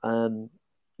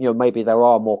 Maybe there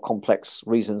are more complex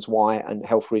reasons why and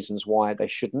health reasons why they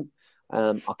shouldn't.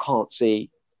 I can't see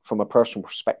from a personal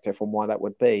perspective on why that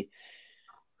would be.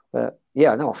 But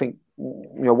I think,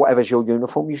 whatever's your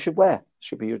uniform, you should wear. It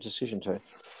should be your decision to.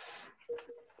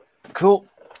 Cool.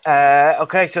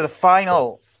 Okay, so the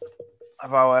final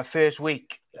of our first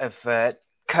week of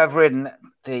covering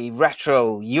the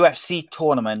retro UFC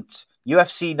tournament,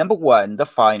 UFC number 1, the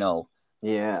final.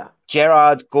 Yeah.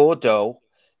 Gerard Gordeau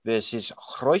versus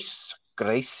Royce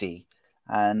Gracie.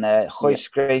 And Royce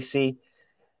Gracie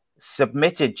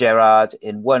submitted Gerard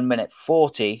in 1 minute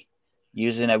 40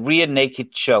 using a rear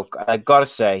naked choke. I got to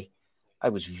say, I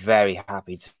was very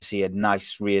happy to see a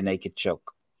nice rear naked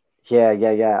choke.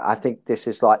 Yeah. I think this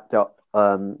is like the,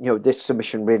 this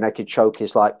submission rear naked choke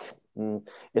is like,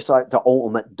 it's like the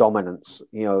ultimate dominance.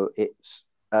 It's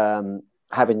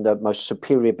having the most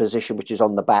superior position, which is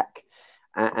on the back,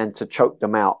 and to choke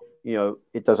them out.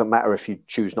 It doesn't matter if you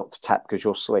choose not to tap because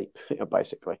you're asleep,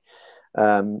 basically.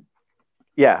 I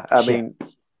mean,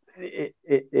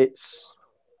 it's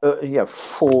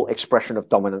full expression of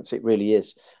dominance. It really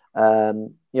is.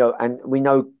 And we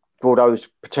know Gordeau's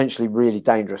potentially really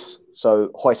dangerous. So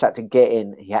Royce had to get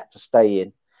in. He had to stay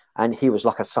in. And he was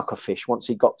like a sucker fish. Once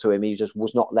he got to him, he just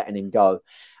was not letting him go.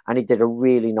 And he did a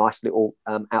really nice little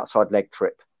outside leg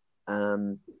trip.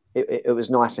 It was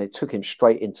nice, and it took him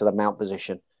straight into the mount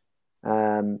position.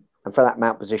 And for that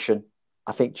mount position,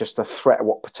 I think just the threat of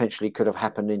what potentially could have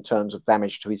happened in terms of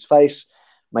damage to his face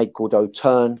made Gordeau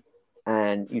turn.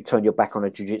 And you turn your back on a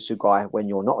jiu-jitsu guy when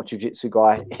you're not a jiu-jitsu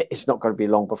guy, it's not going to be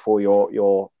long before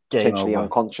you're potentially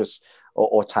unconscious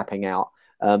or tapping out.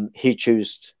 He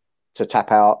chose to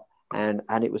tap out, and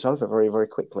it was over very, very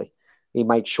quickly. He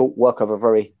made short work of a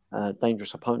very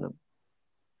dangerous opponent.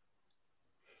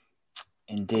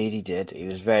 Indeed, he did. He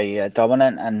was very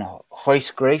dominant, and Royce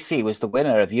Gracie was the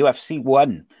winner of UFC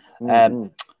 1. Mm-hmm.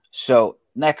 So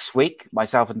next week,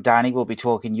 myself and Danny will be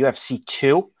talking UFC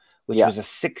 2, which was a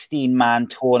 16-man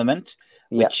tournament,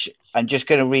 which I'm just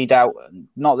going to read out,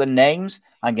 not the names,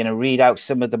 I'm going to read out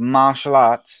some of the martial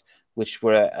arts, which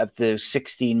were of the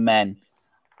 16 men.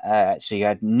 So you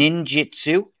had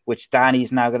ninjutsu, which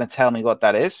Danny's now going to tell me what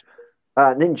that is.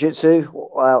 Ninjutsu,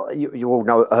 well, you all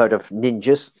heard of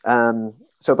ninjas.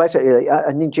 So basically,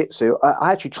 a ninjutsu,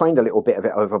 I actually trained a little bit of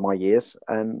it over my years.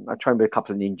 I trained with a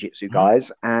couple of ninjutsu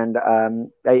guys, and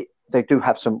they do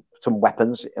have some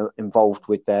weapons involved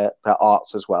with their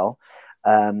arts as well.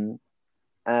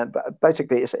 But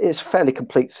basically, it's a fairly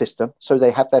complete system. So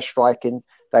they have their striking,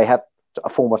 they have a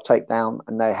form of takedown,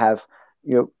 and they have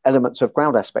elements of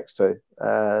ground aspects too.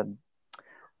 But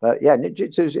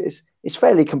ninjutsu is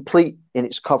fairly complete in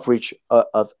its coverage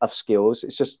of skills.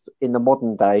 It's just in the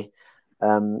modern day,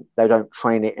 they don't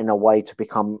train it in a way to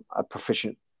become a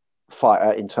proficient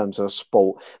fighter in terms of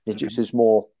sport. Ninjutsu is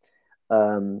more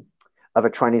of a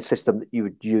training system that you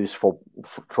would use for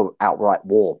outright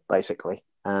war, basically.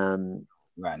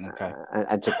 Right. Okay.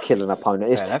 And to kill an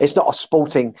opponent. It's not a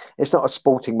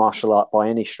sporting martial art by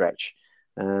any stretch.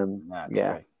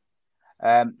 Okay.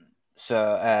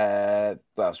 So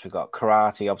what else we got?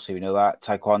 Karate, obviously we know that.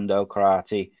 Taekwondo,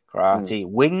 karate,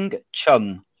 Wing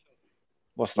Chun.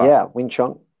 What's that? Yeah, Wing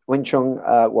Chun.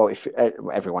 Well, if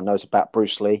everyone knows about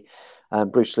Bruce Lee.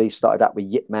 Bruce Lee started out with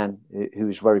Yip Man, who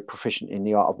was very proficient in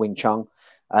the art of Wing Chun.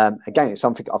 Again, it's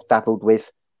something I've dabbled with.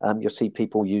 You'll see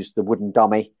people use the wooden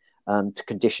dummy to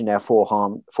condition their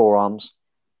forearms.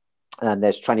 And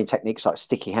there's training techniques like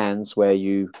sticky hands, where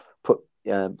you put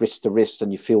wrist to wrist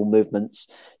and you feel movements.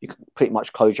 You can pretty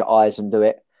much close your eyes and do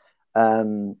it.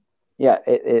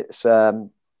 It's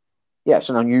an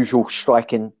unusual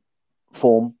striking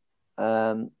form.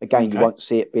 You won't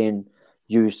see it being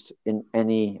used in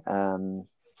any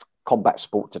combat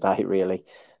sport today, really.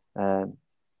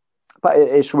 But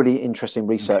it's really interesting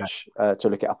research to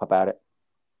look it up about it.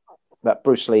 But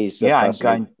Bruce Lee's you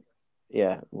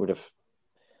would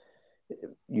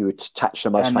attach the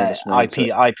most famous man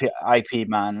IP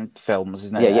Man films,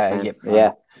 isn't it?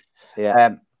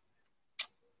 Yeah.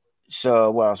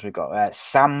 So what else we got?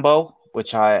 Sambo,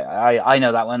 which I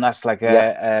know that one. That's like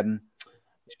a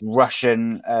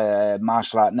Russian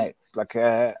martial art like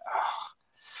I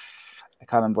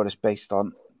can't remember what it's based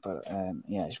on, but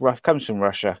it comes from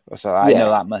Russia, so I know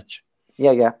that much.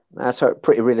 Yeah. That's a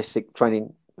pretty realistic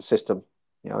training system.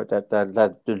 You know,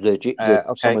 they're legit good.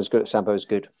 Okay. Someone's good at Sambo is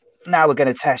good. Now we're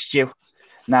going to test you.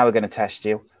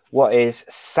 What is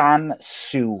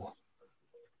San-Soo?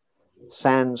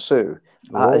 San-Soo.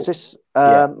 Is this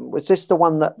was this the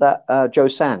one that Joe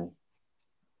San?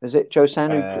 Is it Joe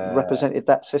San who represented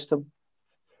that system?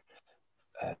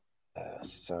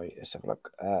 Sorry, let's have a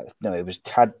look. No, it was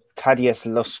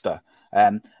Tadeusz Luster.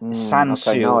 San-Soo.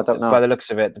 Okay, no, I don't know. By the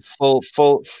looks of it, the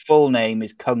full name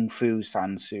is Kung Fu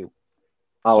San-Soo.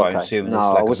 Oh, so okay. I'm assuming no, it's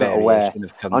like I wasn't aware.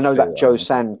 I know that Joe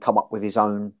San San come up with his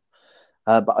own,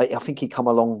 but I think he come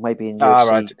along maybe in UFC.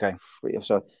 Right, okay. 3 or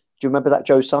so. Do you remember that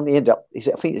Joe San? He ended up. I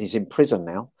think he's in prison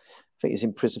now. I think he's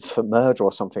in prison for murder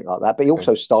or something like that. But he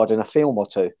also starred in a film or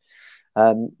two.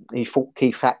 He fought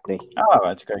Keith Hackney. Oh,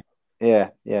 right, okay.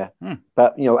 Yeah.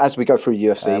 But as we go through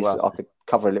UFC, I could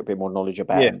cover a little bit more knowledge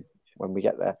about him when we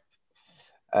get there.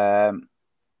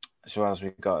 So as we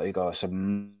got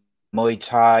some Muay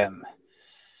Thai.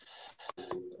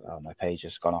 My page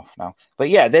has gone off now. But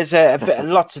yeah, there's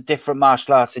lots of different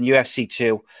martial arts in UFC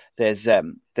 2. There's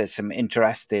some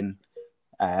interesting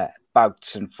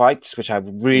bouts and fights, which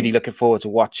I'm really looking forward to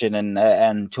watching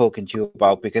and talking to you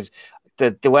about, because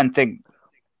the one thing,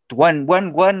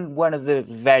 one of the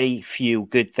very few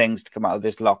good things to come out of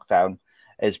this lockdown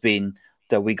has been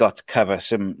that we got to cover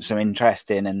some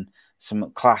interesting and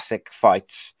some classic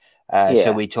fights.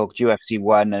 So we talked UFC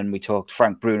 1 and we talked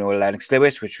Frank Bruno and Lennox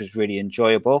Lewis, which was really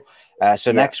enjoyable.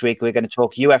 Next week we're going to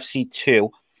talk UFC 2,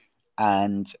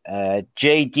 and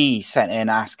JD sent in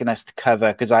asking us to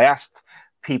cover, because I asked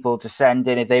people to send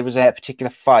in if there was a particular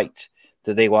fight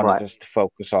that they wanted us to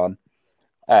focus on,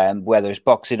 whether it's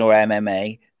boxing or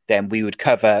MMA, then we would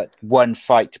cover one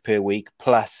fight per week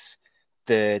plus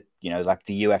the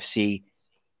the UFC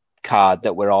card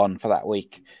that we're on for that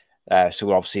week. So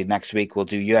we're obviously next week we'll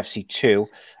do UFC 2,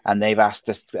 and they've asked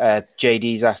us.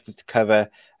 JD's asked us to cover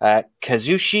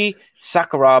Kazushi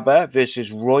Sakuraba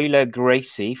versus Royler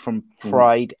Gracie from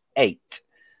Pride 8,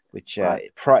 which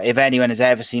if anyone has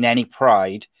ever seen any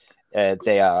Pride,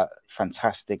 they are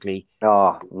fantastically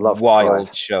wild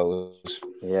Pride shows.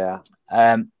 Yeah.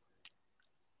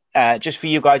 Just for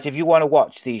you guys, if you want to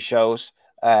watch these shows,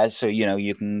 so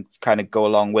you can kind of go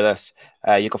along with us,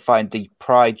 you can find the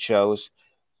Pride shows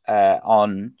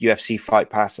on UFC Fight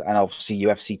Pass, and obviously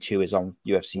UFC 2 is on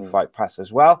UFC Fight Pass as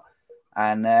well.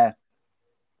 And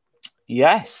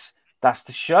yes, that's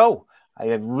the show. I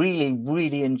really,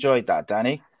 really enjoyed that,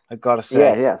 Danny. I've got to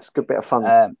say. Yeah, it's a good bit of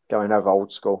fun going over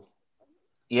old school.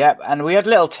 Yeah, and we had a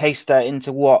little taster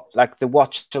into what the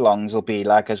watch-alongs will be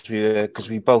like because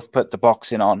we both put the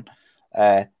boxing on,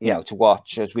 to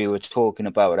watch as we were talking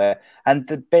about it,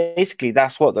 and basically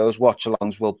that's what those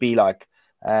watch-alongs will be like.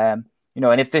 And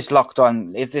if this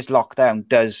lockdown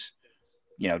does,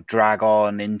 drag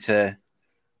on into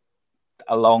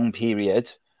a long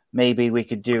period, maybe we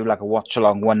could do like a watch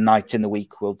along one night in the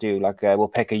week. We'll do we'll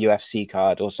pick a UFC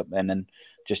card or something and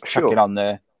just chuck it on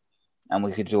there, and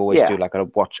we could always do like a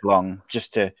watch along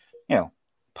just to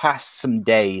pass some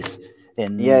days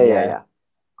in.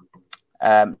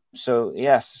 So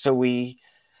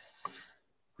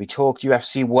we talked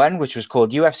UFC 1, which was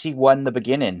called UFC 1 The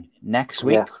Beginning. Next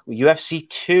week, UFC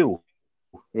 2.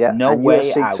 Yeah, No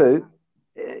Way UFC Out. 2,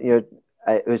 it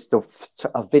was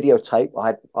a videotape.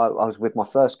 I was with my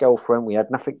first girlfriend. We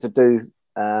had nothing to do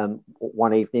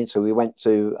one evening, so we went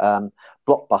to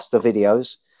Blockbuster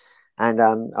Videos. And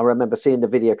I remember seeing the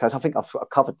video, because I think I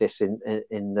covered this in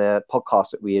the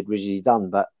podcast that we had originally done.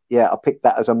 But I picked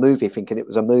that as a movie, thinking it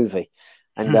was a movie.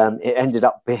 And it ended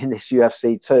up being this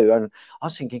UFC 2. And I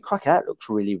was thinking, crack, that looks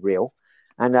really real.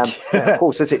 And of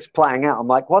course, as it's playing out, I'm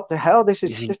like, what the hell? This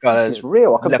is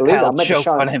real. I couldn't believe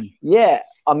it.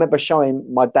 I remember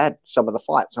showing my dad some of the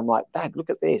fights. I'm like, Dad, look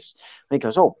at this. And he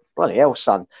goes, oh, bloody hell,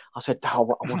 son. I said, I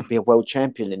want to be a world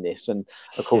champion in this. And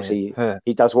of course, he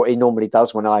does what he normally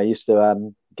does when I used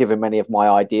to give him many of my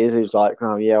ideas. He was like,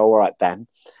 oh, yeah, all right, Dan.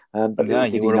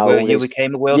 But you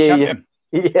became a world champion.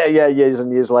 Yeah, years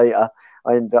and years later.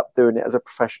 I ended up doing it as a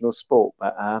professional sport,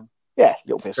 but a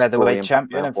little bit. Featherweight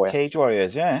champion of Cage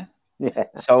Warriors, yeah.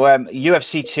 So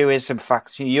UFC 2 is some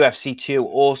facts. UFC 2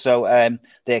 also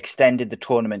they extended the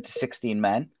tournament to 16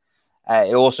 men.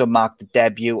 It also marked the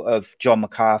debut of John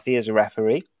McCarthy as a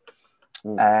referee.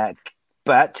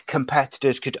 But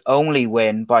competitors could only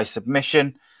win by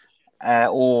submission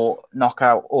or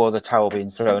knockout, or the towel being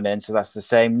thrown in. So that's the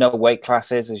same. No weight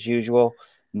classes as usual.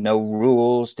 No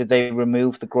rules. Did they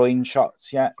remove the groin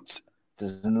shots yet?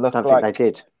 Doesn't look like they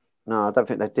did. No, I don't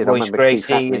think they did. Royce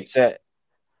Gracie is,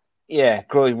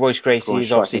 Royce Gracie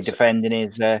is obviously defending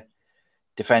his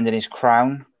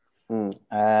crown. I'm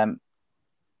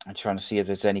trying to see if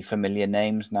there's any familiar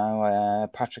names now.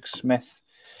 Patrick Smith,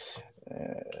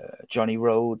 Johnny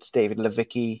Rhodes, David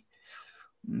Levicki.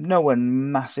 No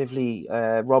one massively.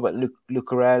 Robert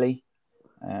Lucarelli.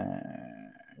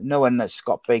 No one that's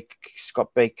Scott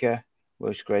Baker,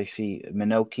 Royce Gracie,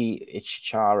 Minoki,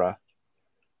 Ichichara.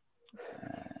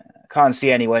 Can't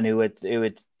see anyone who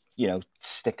would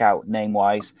stick out name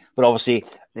wise. But obviously,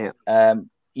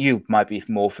 you might be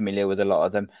more familiar with a lot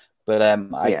of them. But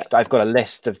I've got a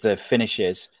list of the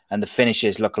finishes, and the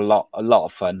finishes look a lot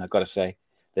of fun. I've got to say,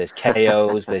 there's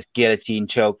KOs, there's guillotine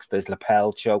chokes, there's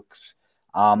lapel chokes,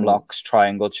 arm locks,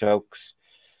 triangle chokes,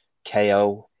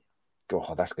 KO.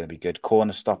 Oh, that's going to be good.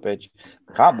 Corner stoppage.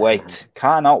 Cannot wait.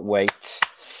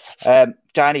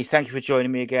 Danny, thank you for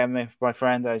joining me again, my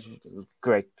friend. That was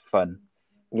great fun.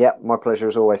 Yeah, my pleasure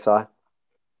as always, Si.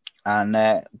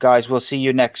 And guys, we'll see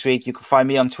you next week. You can find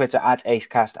me on Twitter at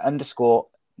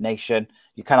ACEcast_nation.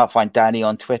 You cannot find Danny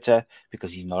on Twitter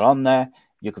because he's not on there.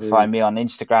 You can find me on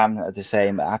Instagram at the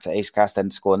same at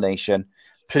ACEcast_nation.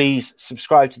 Please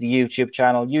subscribe to the YouTube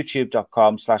channel,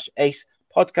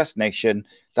 youtube.com/ACEpodcastnation.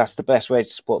 That's the best way to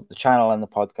support the channel and the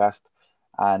podcast.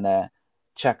 And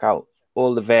check out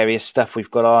all the various stuff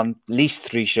we've got on. At least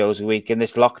 3 shows a week. In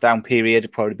this lockdown period,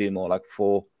 it'll probably be more like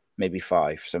 4, maybe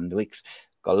 5 some weeks.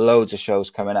 Got loads of shows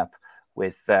coming up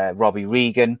with Robbie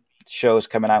Regan. Shows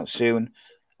coming out soon.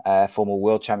 Former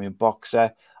world champion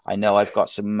boxer. I know I've got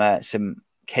some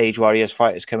Cage Warriors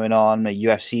fighters coming on. A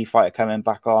UFC fighter coming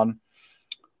back on.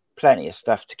 Plenty of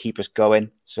stuff to keep us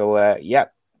going. So,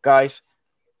 guys,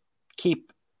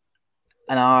 keep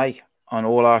an eye on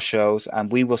all our shows,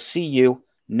 and we will see you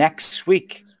next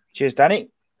week. Cheers, Danny.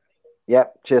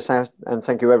 Cheers, Sam, and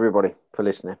thank you, everybody, for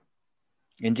listening.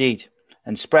 Indeed.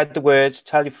 And spread the words,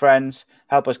 tell your friends,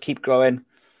 help us keep growing,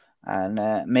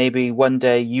 and maybe one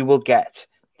day you will get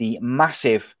the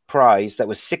massive prize that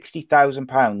was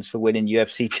 £60,000 for winning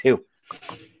UFC 2.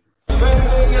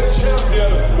 Defending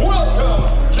champion,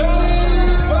 welcome,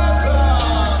 Johnny Batten.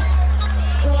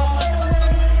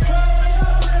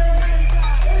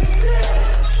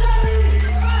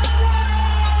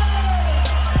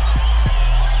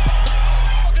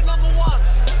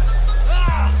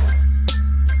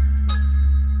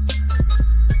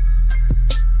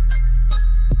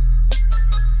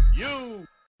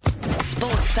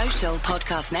 Sports Social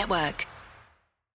Podcast Network.